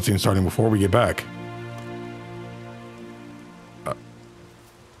 Cutscene starting before we get back.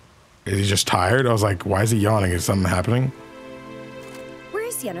 Is he just tired? I was like, why is he yawning? Is something happening?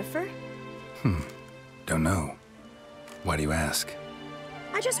 Where's Yennefer? Don't know. Why do you ask?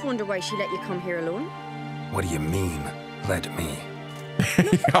 I just wonder why she let you come here alone. What do you mean, let me?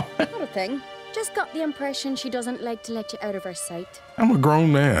 Not a thing. Just got the impression she doesn't like to let you out of her sight. I'm a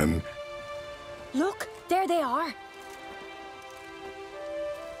grown man. Look, there they are.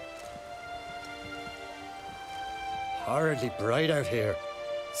 Horridly bright out here.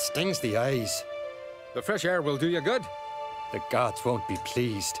 Stings the eyes. The fresh air will do you good. The gods won't be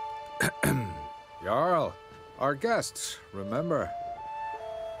pleased. Jarl, our guests, remember.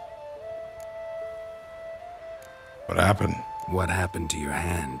 What happened? What happened to your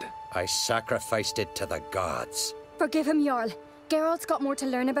hand? I sacrificed it to the gods. Forgive him, Jarl. Geralt's got more to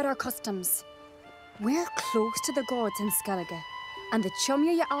learn about our customs. We're close to the gods in Skellige, and the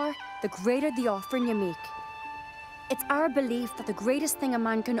chummier you are, the greater the offering you make. It's our belief that the greatest thing a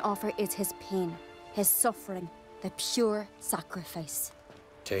man can offer is his pain, his suffering, the pure sacrifice.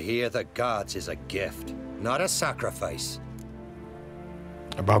 To hear the gods is a gift, not a sacrifice.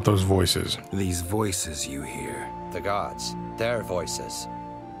 About those voices. These voices you hear. The gods, their voices.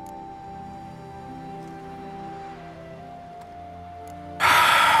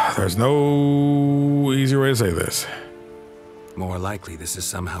 There's no easy way to say this. More likely this is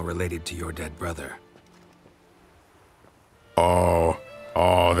somehow related to your dead brother.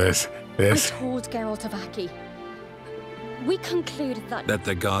 This. I told Geralt of Aki. We concluded that... That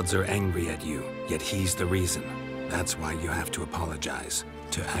the gods are angry at you, yet he's the reason. That's why you have to apologize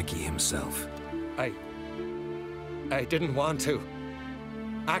to Aki himself. I didn't want to.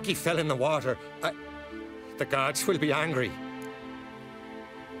 Aki fell in the water. The gods will be angry.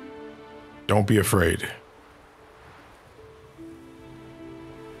 Don't be afraid.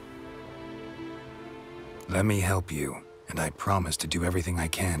 Let me help you, and I promise to do everything I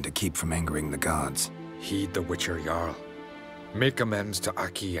can to keep from angering the gods. Heed the Witcher Jarl. Make amends to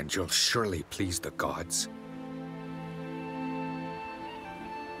Aki and you'll surely please the gods.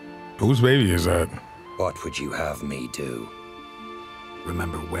 Whose baby is that? What would you have me do?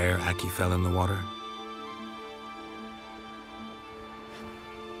 Remember where Aki fell in the water?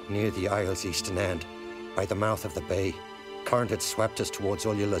 Near the Isle's eastern end, by the mouth of the bay. Current had swept us towards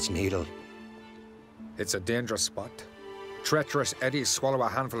Ullula's Needle. It's a dangerous spot. Treacherous eddies swallow a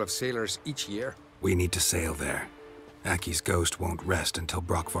handful of sailors each year. We need to sail there. Aki's ghost won't rest until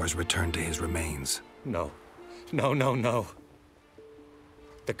Brokvar's returned to his remains. No. No.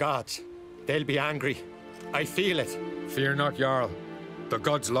 The gods, they'll be angry. I feel it. Fear not, Jarl. The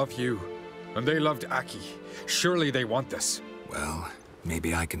gods love you, and they loved Aki. Surely they want this. Well,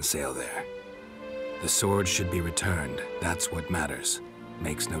 maybe I can sail there. The sword should be returned. That's what matters.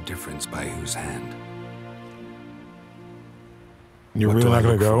 Makes no difference by whose hand. You're really not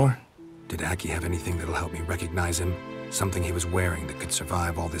gonna go? Did Aki have anything that'll help me recognize him? Something he was wearing that could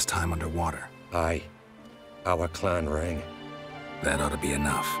survive all this time underwater? Aye. Our clan ring. That ought to be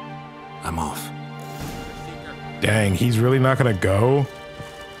enough. I'm off. Dang, he's really not gonna go?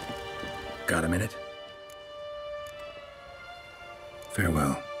 Got a minute?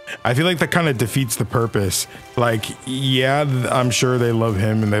 Farewell. I feel like that kind of defeats the purpose. Like, yeah, I'm sure they love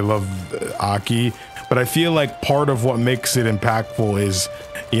him and they love Aki, but I feel like part of what makes it impactful is,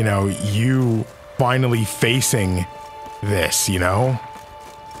 you know, you finally facing this, you know?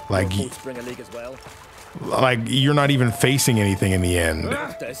 Like you're not even facing anything in the end.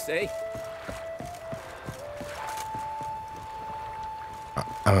 I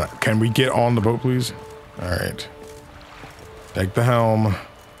don't know. Can we get on the boat, please? All right. Take the helm.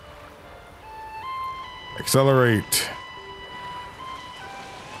 Accelerate.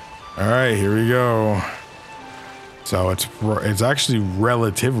 All right, here we go. So it's actually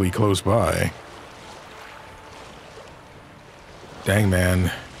relatively close by. Dang,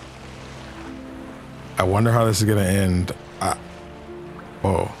 man. I wonder how this is gonna end.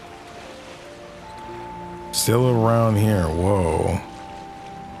 Whoa. Still around here. Whoa.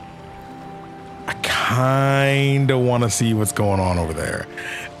 I kinda want to see what's going on over there.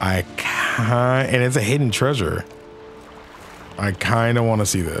 And it's a hidden treasure. I kinda want to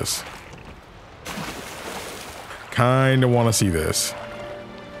see this.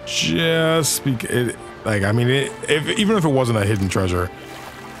 Just because, like, I mean, even if it wasn't a hidden treasure,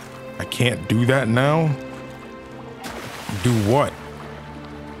 I can't do that now. Do what?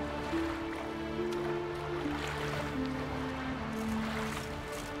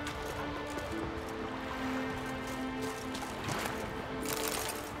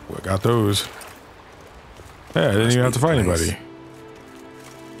 I got those. Yeah, I didn't even have to fight anybody.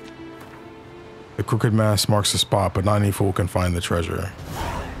 The crooked mass marks the spot, but not any fool can find the treasure.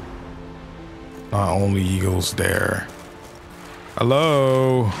 Not only eagles dare.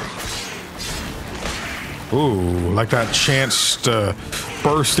 Hello. Ooh, like that chance to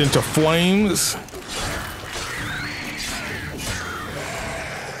burst into flames.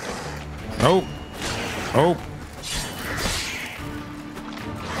 Oh. Oh.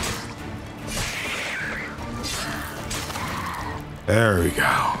 There we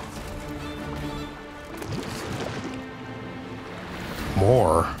go.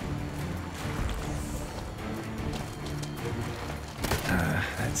 more.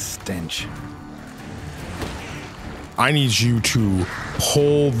 That stench. I need you to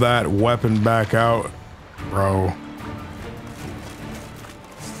pull that weapon back out, bro.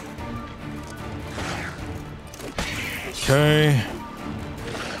 Okay.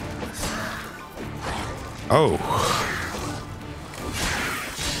 Oh.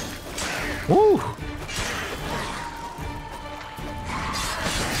 Woo.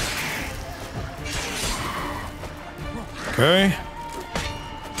 Okay.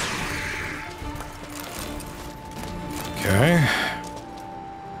 Okay.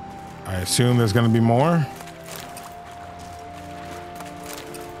 I assume there's going to be more.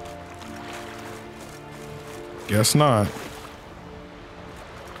 Guess not.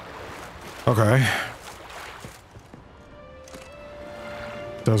 Okay.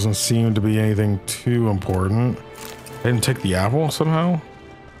 Doesn't seem to be anything too important. I didn't take the apple somehow?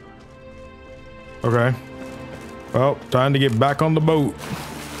 Okay. Well, time to get back on the boat.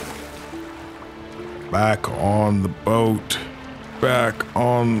 Back on the boat. Back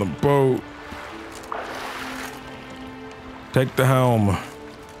on the boat. Take the helm.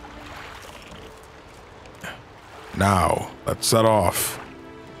 Now, let's set off.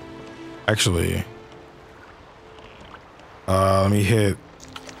 Actually, let me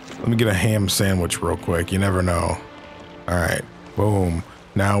get a ham sandwich real quick. You never know. All right, boom.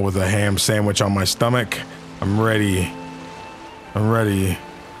 Now with a ham sandwich on my stomach, I'm ready. I'm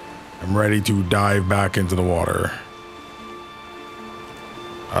ready to dive back into the water.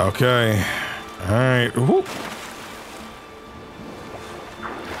 Okay. All right. Whoop.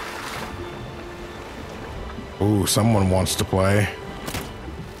 Ooh, someone wants to play.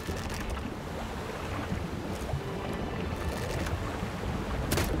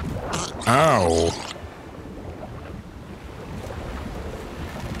 Ow.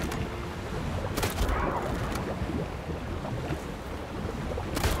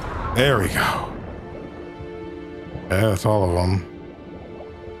 There we go. Yeah, that's all of them.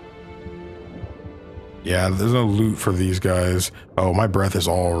 Yeah, there's no loot for these guys. Oh, my breath is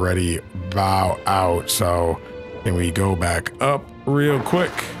already bow out, so can we go back up real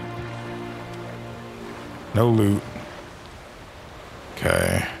quick? No loot.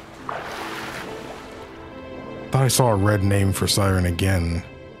 Okay. Thought I saw a red name for Siren again.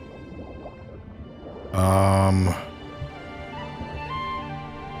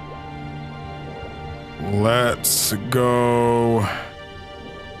 Let's go.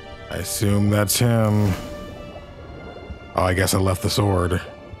 I assume that's him. Oh, I guess I left the sword.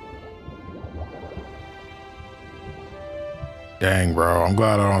 Dang, bro. I'm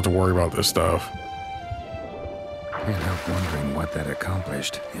glad I don't have to worry about this stuff. Can't help wondering what that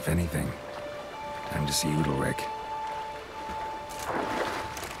accomplished, if anything. Time to see Udalric.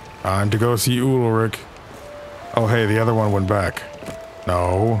 Time to go see Udalric. Oh, hey, the other one went back.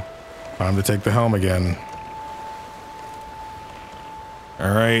 No. Time to take the helm again.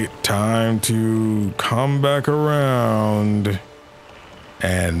 All right, time to come back around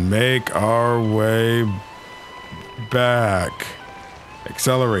and make our way back.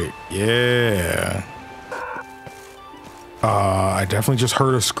 Accelerate. Yeah. I definitely just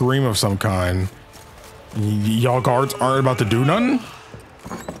heard a scream of some kind. Y'all guards aren't about to do nothing?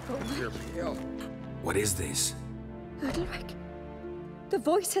 What is this? Udalric. The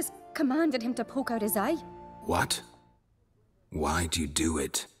voice has commanded him to poke out his eye. What? Why'd you do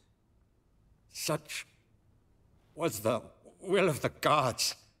it? Such was the will of the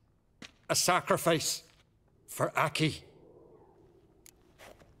gods. A sacrifice for Aki.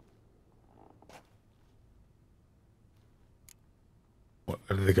 What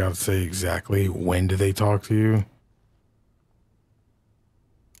did the gods say exactly? When did they talk to you?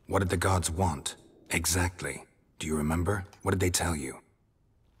 What did the gods want? Exactly. Do you remember? What did they tell you?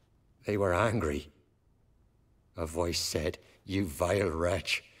 They were angry. A voice said, "You vile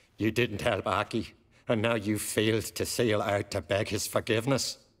wretch, you didn't help Aki, and now you failed to sail out to beg his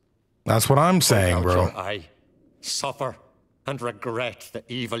forgiveness." That's what I'm saying, bro. I suffer and regret the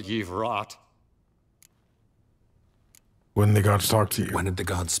evil you've wrought. When did the gods talk to you? When did the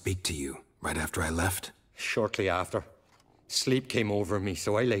gods speak to you? Right after I left? Shortly after. Sleep came over me,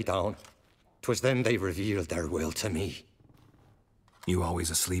 so I lay down. 'Twas then they revealed their will to me. You always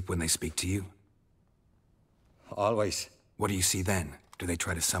asleep when they speak to you? Always. What do you see then? Do they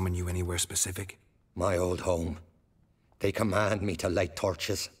try to summon you anywhere specific? My old home. They command me to light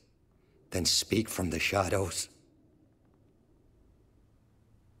torches, then speak from the shadows.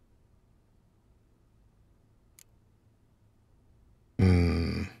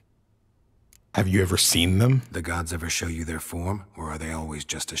 Have you ever seen them? The gods ever show you their form, or are they always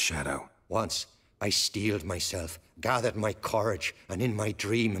just a shadow? Once, I steeled myself, gathered my courage, and in my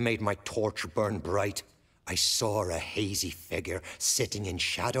dream made my torch burn bright. I saw a hazy figure sitting in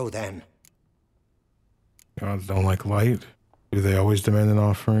shadow then. Gods don't like light. Do they always demand an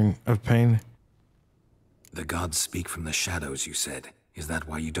offering of pain? The gods speak from the shadows, you said. Is that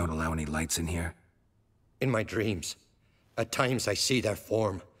why you don't allow any lights in here? In my dreams, at times I see their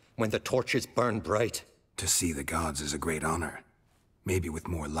form, when the torches burn bright. To see the gods is a great honor. Maybe with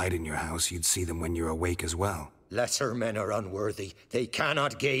more light in your house, you'd see them when you're awake as well. Lesser men are unworthy. They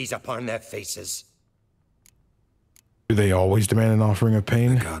cannot gaze upon their faces. Do they always demand an offering of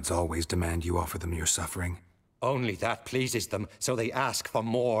pain? The gods always demand you offer them your suffering. Only that pleases them, so they ask for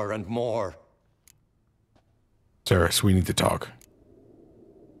more and more. Triss, we need to talk.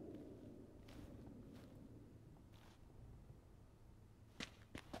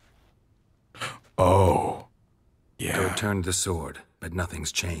 Oh, yeah. Go turned the sword, but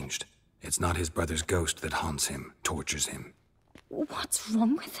nothing's changed. It's not his brother's ghost that haunts him, tortures him. What's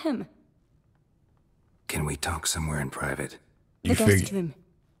wrong with him? Can we talk somewhere in private? You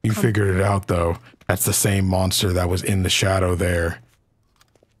figured it out, though. That's the same monster that was in the shadow there.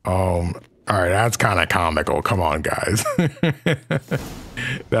 All right, that's kind of comical. Come on, guys.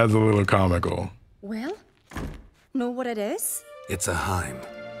 That's a little comical. Well, know what it is? It's a Heim,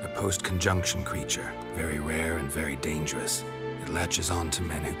 a post-conjunction creature, very rare and very dangerous. It latches on to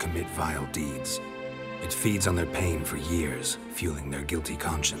men who commit vile deeds. It feeds on their pain for years, fueling their guilty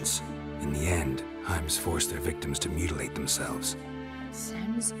conscience. In the end, Heims force their victims to mutilate themselves.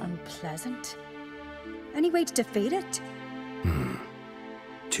 Sounds unpleasant. Any way to defeat it?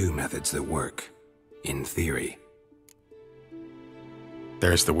 Two methods that work, in theory.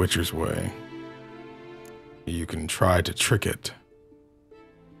 There's the Witcher's way. You can try to trick it.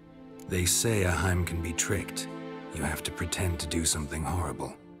 They say a Heim can be tricked. You have to pretend to do something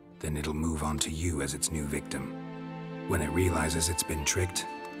horrible. Then it'll move on to you as its new victim. When it realizes it's been tricked,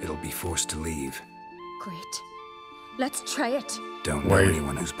 it'll be forced to leave. Great. Let's try it. Don't know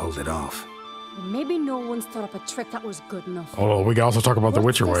anyone who's pulled it off. Maybe no one's thought up a trick that was good enough. Oh, we can also talk about the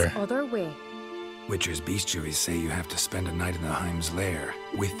Witcher What's way. this other way? Witcher's bestiaries say you have to spend a night in the Heim's lair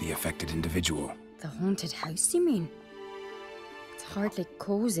with the affected individual. The haunted house, you mean? It's hardly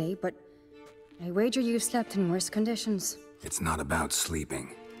cozy, but I wager you've slept in worse conditions. It's not about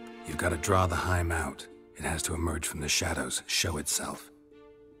sleeping. You've got to draw the Heim out. It has to emerge from the shadows, show itself.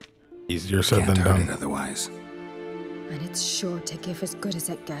 Easier said than Can't hurt done. it otherwise. And it's sure to give as good as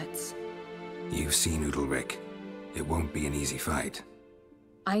it gets. You've seen Udalric. It won't be an easy fight.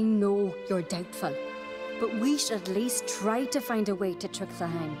 I know you're doubtful, but we should at least try to find a way to trick the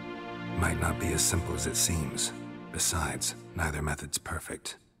Heim. Might not be as simple as it seems. Besides, neither method's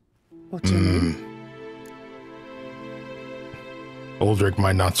perfect. What do you mean? Uldric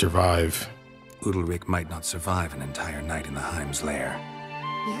might not survive. Udalric might not survive an entire night in the Heim's lair.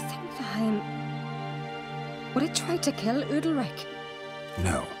 You think the Heim... Would it try to kill Udalric?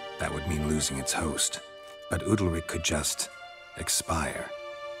 No, that would mean losing its host. But Udalric could just expire.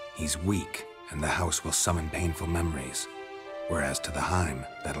 He's weak, and the house will summon painful memories. Whereas to the Heim,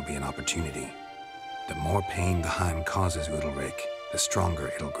 that'll be an opportunity. The more pain the Heim causes Udalric, the stronger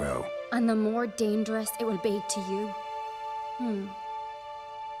it'll grow. And the more dangerous it will be to you.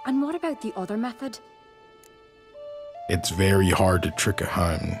 And what about the other method? It's very hard to trick a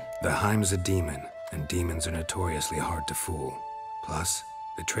Heim. The Heim's a demon, and demons are notoriously hard to fool. Plus,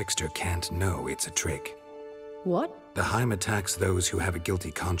 the trickster can't know it's a trick. What? The Heim attacks those who have a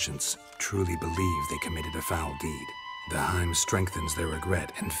guilty conscience, truly believe they committed a foul deed. The Heim strengthens their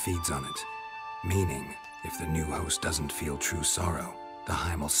regret and feeds on it. Meaning, if the new host doesn't feel true sorrow, the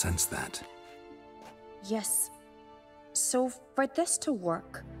Heim will sense that. Yes. So for this to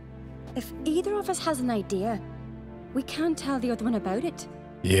work, if either of us has an idea, we can't tell the other one about it.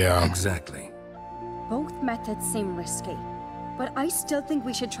 Yeah. Exactly. Both methods seem risky, but I still think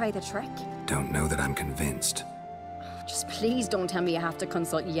we should try the trick. Don't know that I'm convinced. Just please don't tell me you have to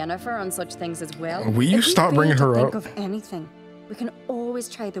consult Yennefer on such things as well. Will you stop bringing her think up? Of anything, we can always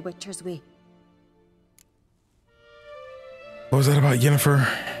try the Witcher's way. What was that about Yennefer?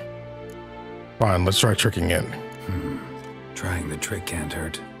 Fine, let's try tricking it. Trying the trick can't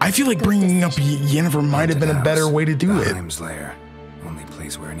hurt. I feel like bringing up Yennefer might have been a better way to do the it. Heim's lair. Only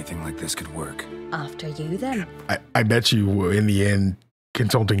place where anything like this could work. After you, then. I bet you, in the end,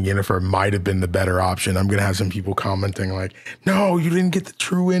 consulting Yennefer might have been the better option. I'm going to have some people commenting like, no, you didn't get the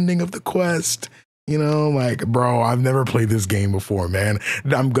true ending of the quest. You know, like, bro, I've never played this game before, man.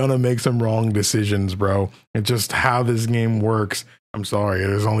 I'm going to make some wrong decisions, bro. It's just how this game works. I'm sorry.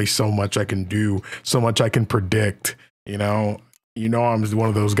 There's only so much I can do, so much I can predict. You know I'm one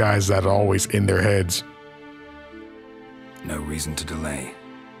of those guys that are always in their heads. No reason to delay.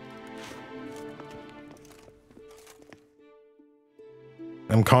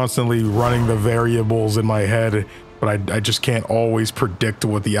 I'm constantly running the variables in my head, but I just can't always predict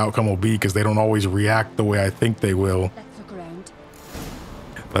what the outcome will be because they don't always react the way I think they will. Let's look around.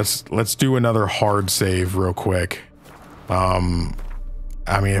 Let's do another hard save real quick.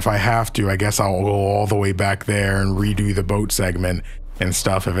 I mean, if I have to, I guess I'll go all the way back there and redo the boat segment and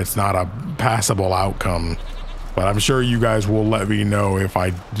stuff if it's not a passable outcome. But I'm sure you guys will let me know if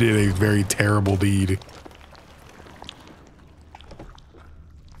I did a very terrible deed.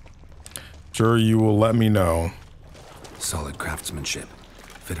 Sure, you will let me know. Solid craftsmanship.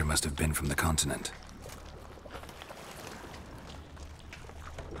 Fitter must have been from the continent.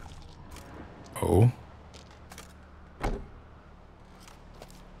 Oh.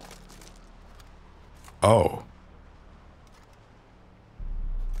 Oh.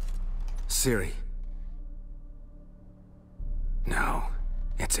 Ciri. No,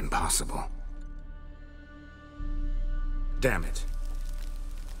 it's impossible. Damn it.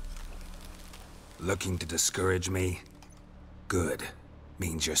 Looking to discourage me? Good.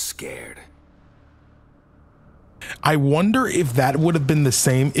 Means you're scared. I wonder if that would have been the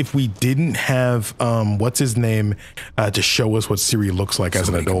same if we didn't have what's his name to show us what Ciri looks like as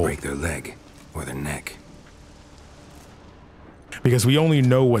an adult. Break their leg or their neck. Because we only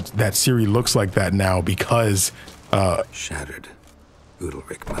know what that Ciri looks like that now because shattered.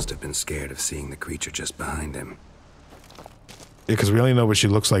 Udalryk must have been scared of seeing the creature just behind him. Because we only know what she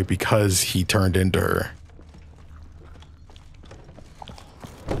looks like because he turned into her.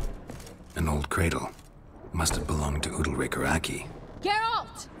 An old cradle. Must have belonged to Udalryk or Aki.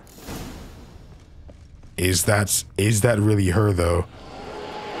 Geralt! Is that really her though?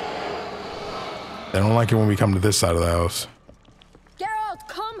 I don't like it when we come to this side of the house. Geralt,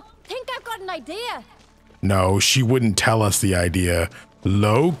 come! Think I've got an idea! No, she wouldn't tell us the idea.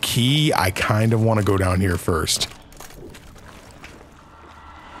 Low key, I kind of want to go down here first.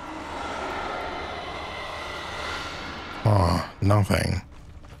 Oh, nothing.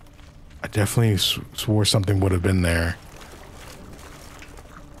 I definitely swore something would have been there.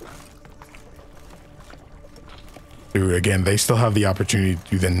 Dude, again, they still have the opportunity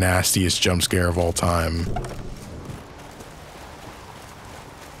to do the nastiest jump scare of all time.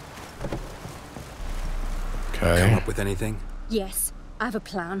 Okay. Come up with anything? Yes, I have a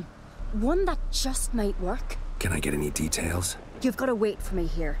plan. One that just might work. Can I get any details? You've got to wait for me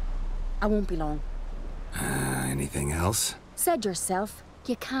here. I won't be long. Anything else? Said yourself,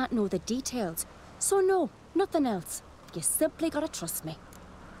 you can't know the details. So no, nothing else. You simply gotta trust me.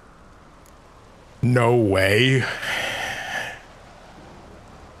 No way.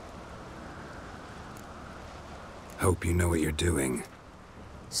 Hope you know what you're doing.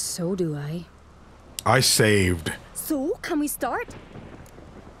 So do I. I saved. So, can we start?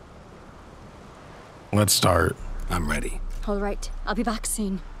 Let's start. I'm ready. All right, I'll be back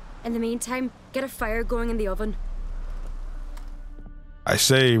soon. In the meantime, get a fire going in the oven. I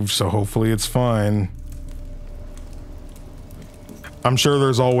saved, so hopefully it's fine. I'm sure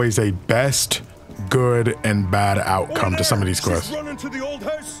there's always a best, good, and bad outcome to some of these quests. She's running to the old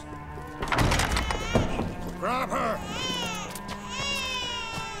house. Grab her.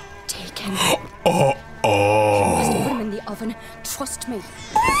 Take him. Oh. You must put him in the oven. Trust me.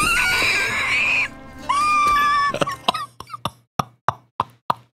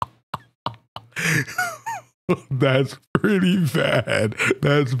 That's pretty bad.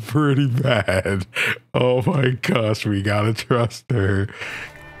 That's pretty bad. Oh my gosh, we gotta trust her.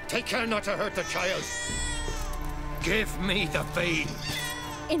 Take care not to hurt the child. Give me the bean.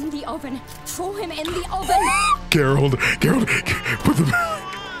 In the oven. Throw him in the oven. Geralt, put the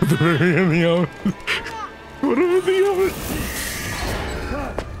baby in the oven. Put him in the oven.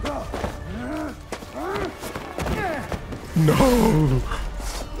 No.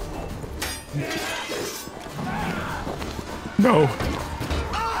 No.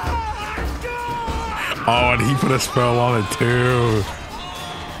 Oh, and he put a spell on it too.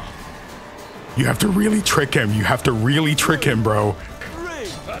 You have to really trick him. You have to really trick him, bro.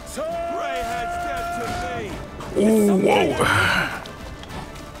 Ooh, whoa.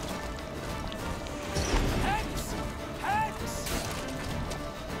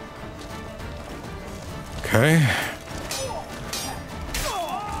 Okay.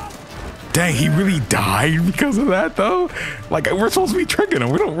 Dang, he really died because of that, though? Like, we're supposed to be tricking him.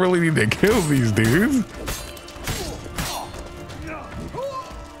 We don't really need to kill these dudes.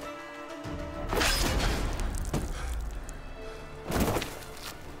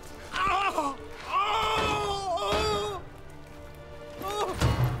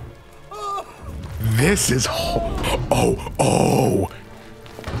 this is... Oh.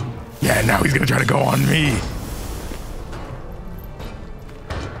 Yeah, now he's gonna try to go on me.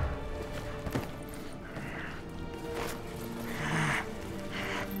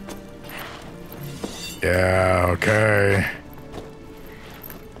 Yeah, okay.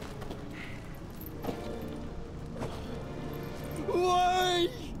 Why?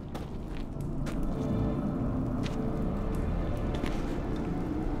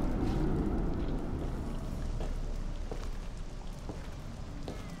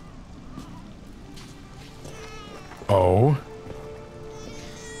 Oh.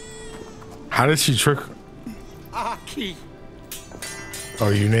 How did she trick? Aki. Oh,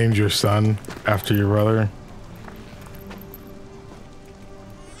 you named your son after your brother?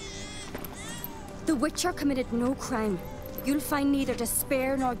 The Witcher committed no crime. You'll find neither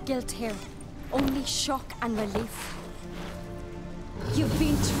despair nor guilt here. Only shock and relief. You've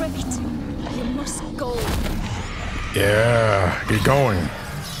been tricked. You must go. Yeah, get going.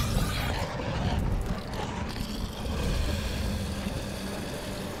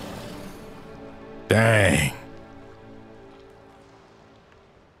 Dang.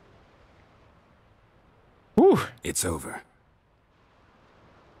 Whew. It's over.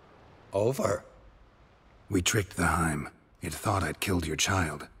 Over? We tricked the Heim. It thought I'd killed your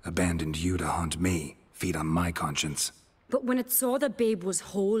child, abandoned you to haunt me, feed on my conscience. But when it saw the babe was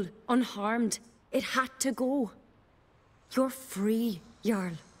whole, unharmed, it had to go. You're free,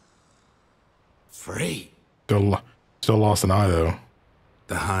 Jarl. Free? Still lost an eye, though.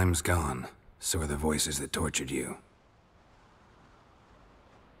 The Heim's gone. So are the voices that tortured you.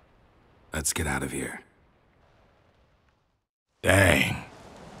 Let's get out of here. Dang.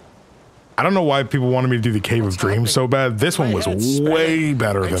 I don't know why people wanted me to do the Cave of Dreams so bad. This one was way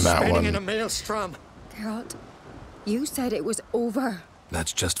better than that one. In a maelstrom. Geralt, you said it was over.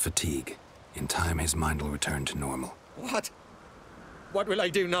 That's just fatigue. In time, his mind will return to normal. What? What will I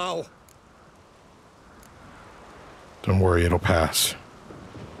do now? Don't worry, it'll pass.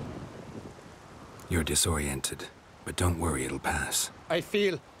 You're disoriented, but don't worry, it'll pass. I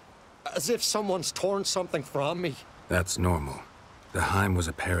feel as if someone's torn something from me. That's normal. The Heim was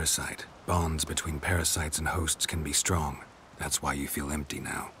a parasite. Bonds between parasites and hosts can be strong. That's why you feel empty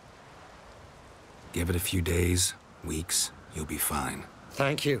now. Give it a few days, weeks, you'll be fine.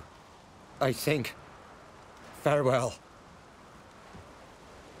 Thank you. I think. Farewell.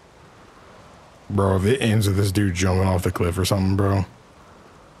 Bro, if it ends with this dude jumping off the cliff or something, bro,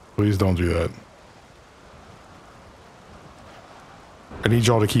 please don't do that. I need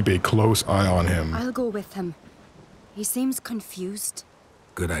y'all to keep a close eye on him. I'll go with him. He seems confused.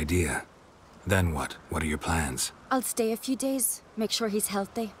 Good idea. Then what? What are your plans? I'll stay a few days, make sure he's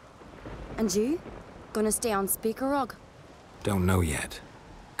healthy. And you? Gonna stay on Speaker Rog? Don't know yet.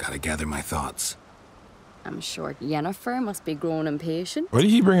 Gotta gather my thoughts. I'm sure Yennefer must be growing impatient. Why do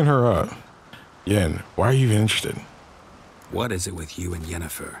you keep bringing her up? Yen, why are you even interested? What is it with you and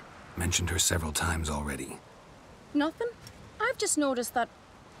Yennefer? Mentioned her several times already. Nothing. I've just noticed that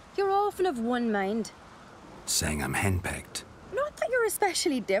you're often of one mind. Saying I'm henpecked. Not that you're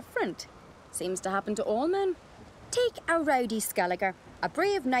especially different. Seems to happen to all men. Take a rowdy Skelliger, a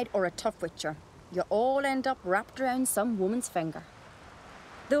brave knight or a tough witcher. You all end up wrapped around some woman's finger.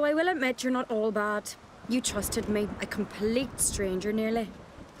 Though I will admit you're not all bad. You trusted me, a complete stranger nearly.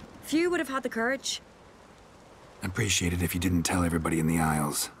 Few would have had the courage. Appreciate it if you didn't tell everybody in the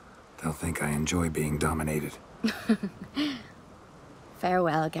Isles. They'll think I enjoy being dominated.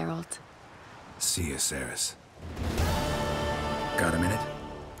 Farewell, Geralt. See you, Ceres. Got a minute?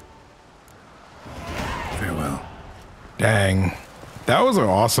 Farewell. Dang. That was an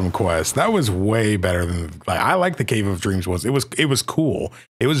awesome quest. That was way better than, like, I like the Cave of Dreams was. It was cool.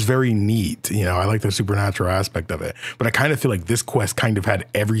 It was very neat. You know, I like the supernatural aspect of it. But I kind of feel like this quest kind of had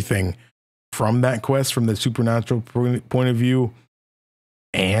everything from that quest, from the supernatural point of view,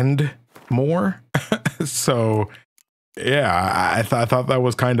 and more. So, yeah, I thought that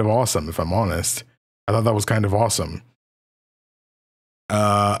was kind of awesome, if I'm honest. I thought that was kind of awesome.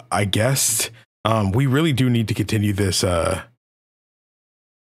 I guess we really do need to continue this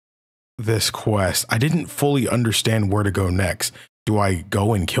this quest. I didn't fully understand where to go next. Do I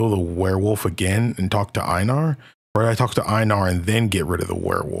go and kill the werewolf again and talk to Einar? Or do I talk to Einar and then get rid of the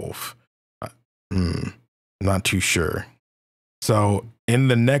werewolf? Not too sure. So in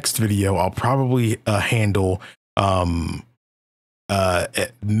the next video, I'll probably handle at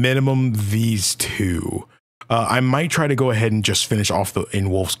minimum these two. I might try to go ahead and just finish off the In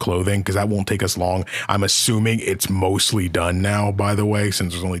Wolf's Clothing, because that won't take us long. I'm assuming it's mostly done now, by the way,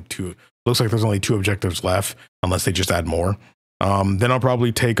 since there's only two. Looks like there's only 2 objectives left, unless they just add more. Then I'll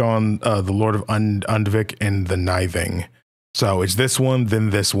probably take on the Lord of Undvik and the Nithing. So it's this one, then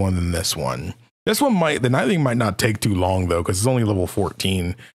this one, then this one. The Nithing might not take too long though, because it's only level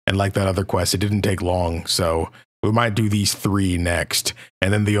 14. And like that other quest, it didn't take long. So we might do these 3 next.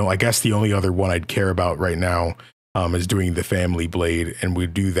 And then I guess the only other one I'd care about right now is doing the Family Blade. And we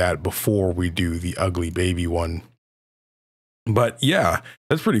do that before we do the Ugly Baby one. But yeah,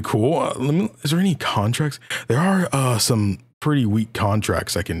 that's pretty cool. Is there any contracts? There are some pretty weak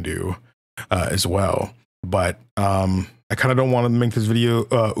contracts I can do as well. But I kind of don't want to make this video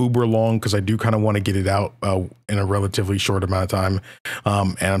uber long because I do kind of want to get it out in a relatively short amount of time.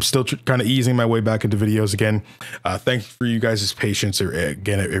 And I'm still kind of easing my way back into videos again. Thanks for you guys' patience.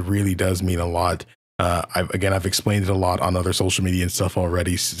 Again, it really does mean a lot. I've explained it a lot on other social media and stuff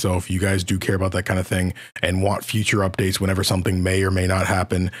already. So if you guys do care about that kind of thing and want future updates whenever something may or may not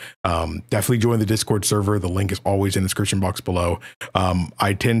happen, definitely join the Discord server. The link is always in the description box below.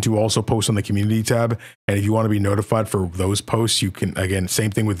 I tend to also post on the community tab. And if you want to be notified for those posts, you can, again, same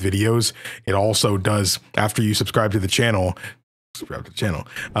thing with videos. It also does, after you subscribe to the channel,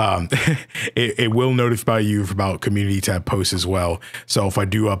 it will notify you about community tab posts as well. So if I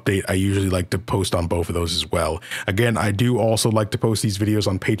do update, I usually like to post on both of those as well. Again, I do also like to post these videos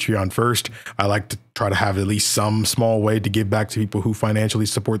on Patreon first. I like to try to have at least some small way to give back to people who financially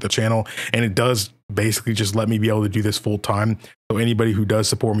support the channel, and it does basically just let me be able to do this full time. So anybody who does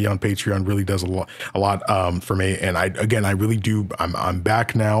support me on Patreon really does a lot for me. And I really do. I'm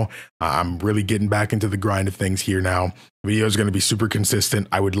back now. I'm really getting back into the grind of things here now. Video is going to be super consistent.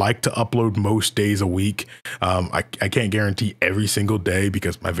 I would like to upload most days a week. I can't guarantee every single day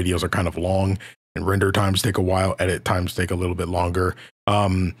because my videos are kind of long and render times take a while. Edit times take a little bit longer.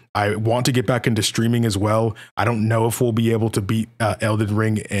 I want to get back into streaming as well. I don't know if we'll be able to beat Elden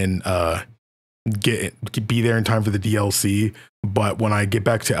Ring and be there in time for the DLC, but when I get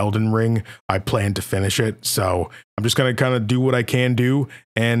back to Elden Ring, I plan to finish it. So I'm just going to kind of do what I can do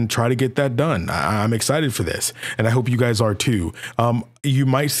and try to get that done. I'm excited for this, and I hope you guys are too. You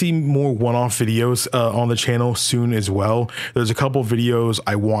might see more one-off videos on the channel soon as well. There's a couple videos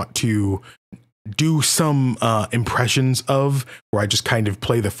I want to do some impressions of, where I just kind of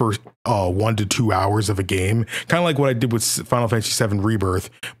play the first 1 to 2 hours of a game, kind of like what I did with Final Fantasy VII Rebirth,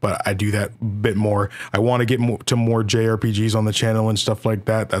 but I do that a bit more. I want to get to more JRPGs on the channel and stuff like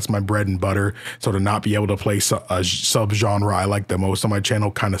that. That's my bread and butter. So to not be able to play a sub-genre I like the most on my channel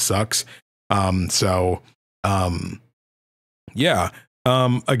kind of sucks. Yeah.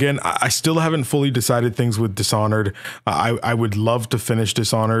 Again, I still haven't fully decided things with Dishonored. I would love to finish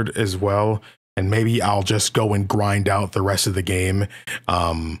Dishonored as well. And maybe I'll just go and grind out the rest of the game,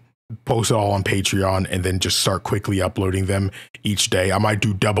 post it all on Patreon, and then just start quickly uploading them each day. I might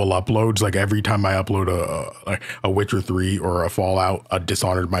do double uploads, like every time I upload a Witcher 3 or a Fallout, a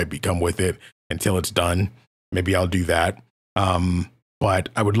Dishonored might come with it until it's done. Maybe I'll do that. But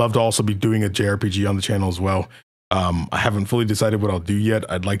I would love to also be doing a JRPG on the channel as well. I haven't fully decided what I'll do yet.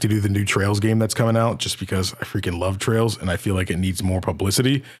 I'd like to do the new Trails game that's coming out, just because I freaking love Trails and I feel like it needs more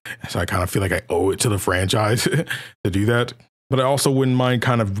publicity. So I kind of feel like I owe it to the franchise to do that. But I also wouldn't mind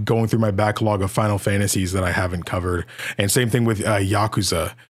kind of going through my backlog of Final Fantasies that I haven't covered. And same thing with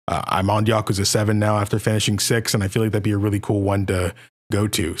Yakuza. I'm on Yakuza 7 now after finishing 6, and I feel like that'd be a really cool one to go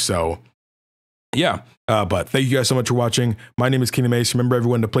to. So yeah, but thank you guys so much for watching. My name is KingdomAce. Remember,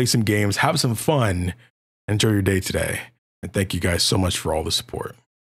 everyone, to play some games, have some fun. Enjoy your day today, and thank you guys so much for all the support.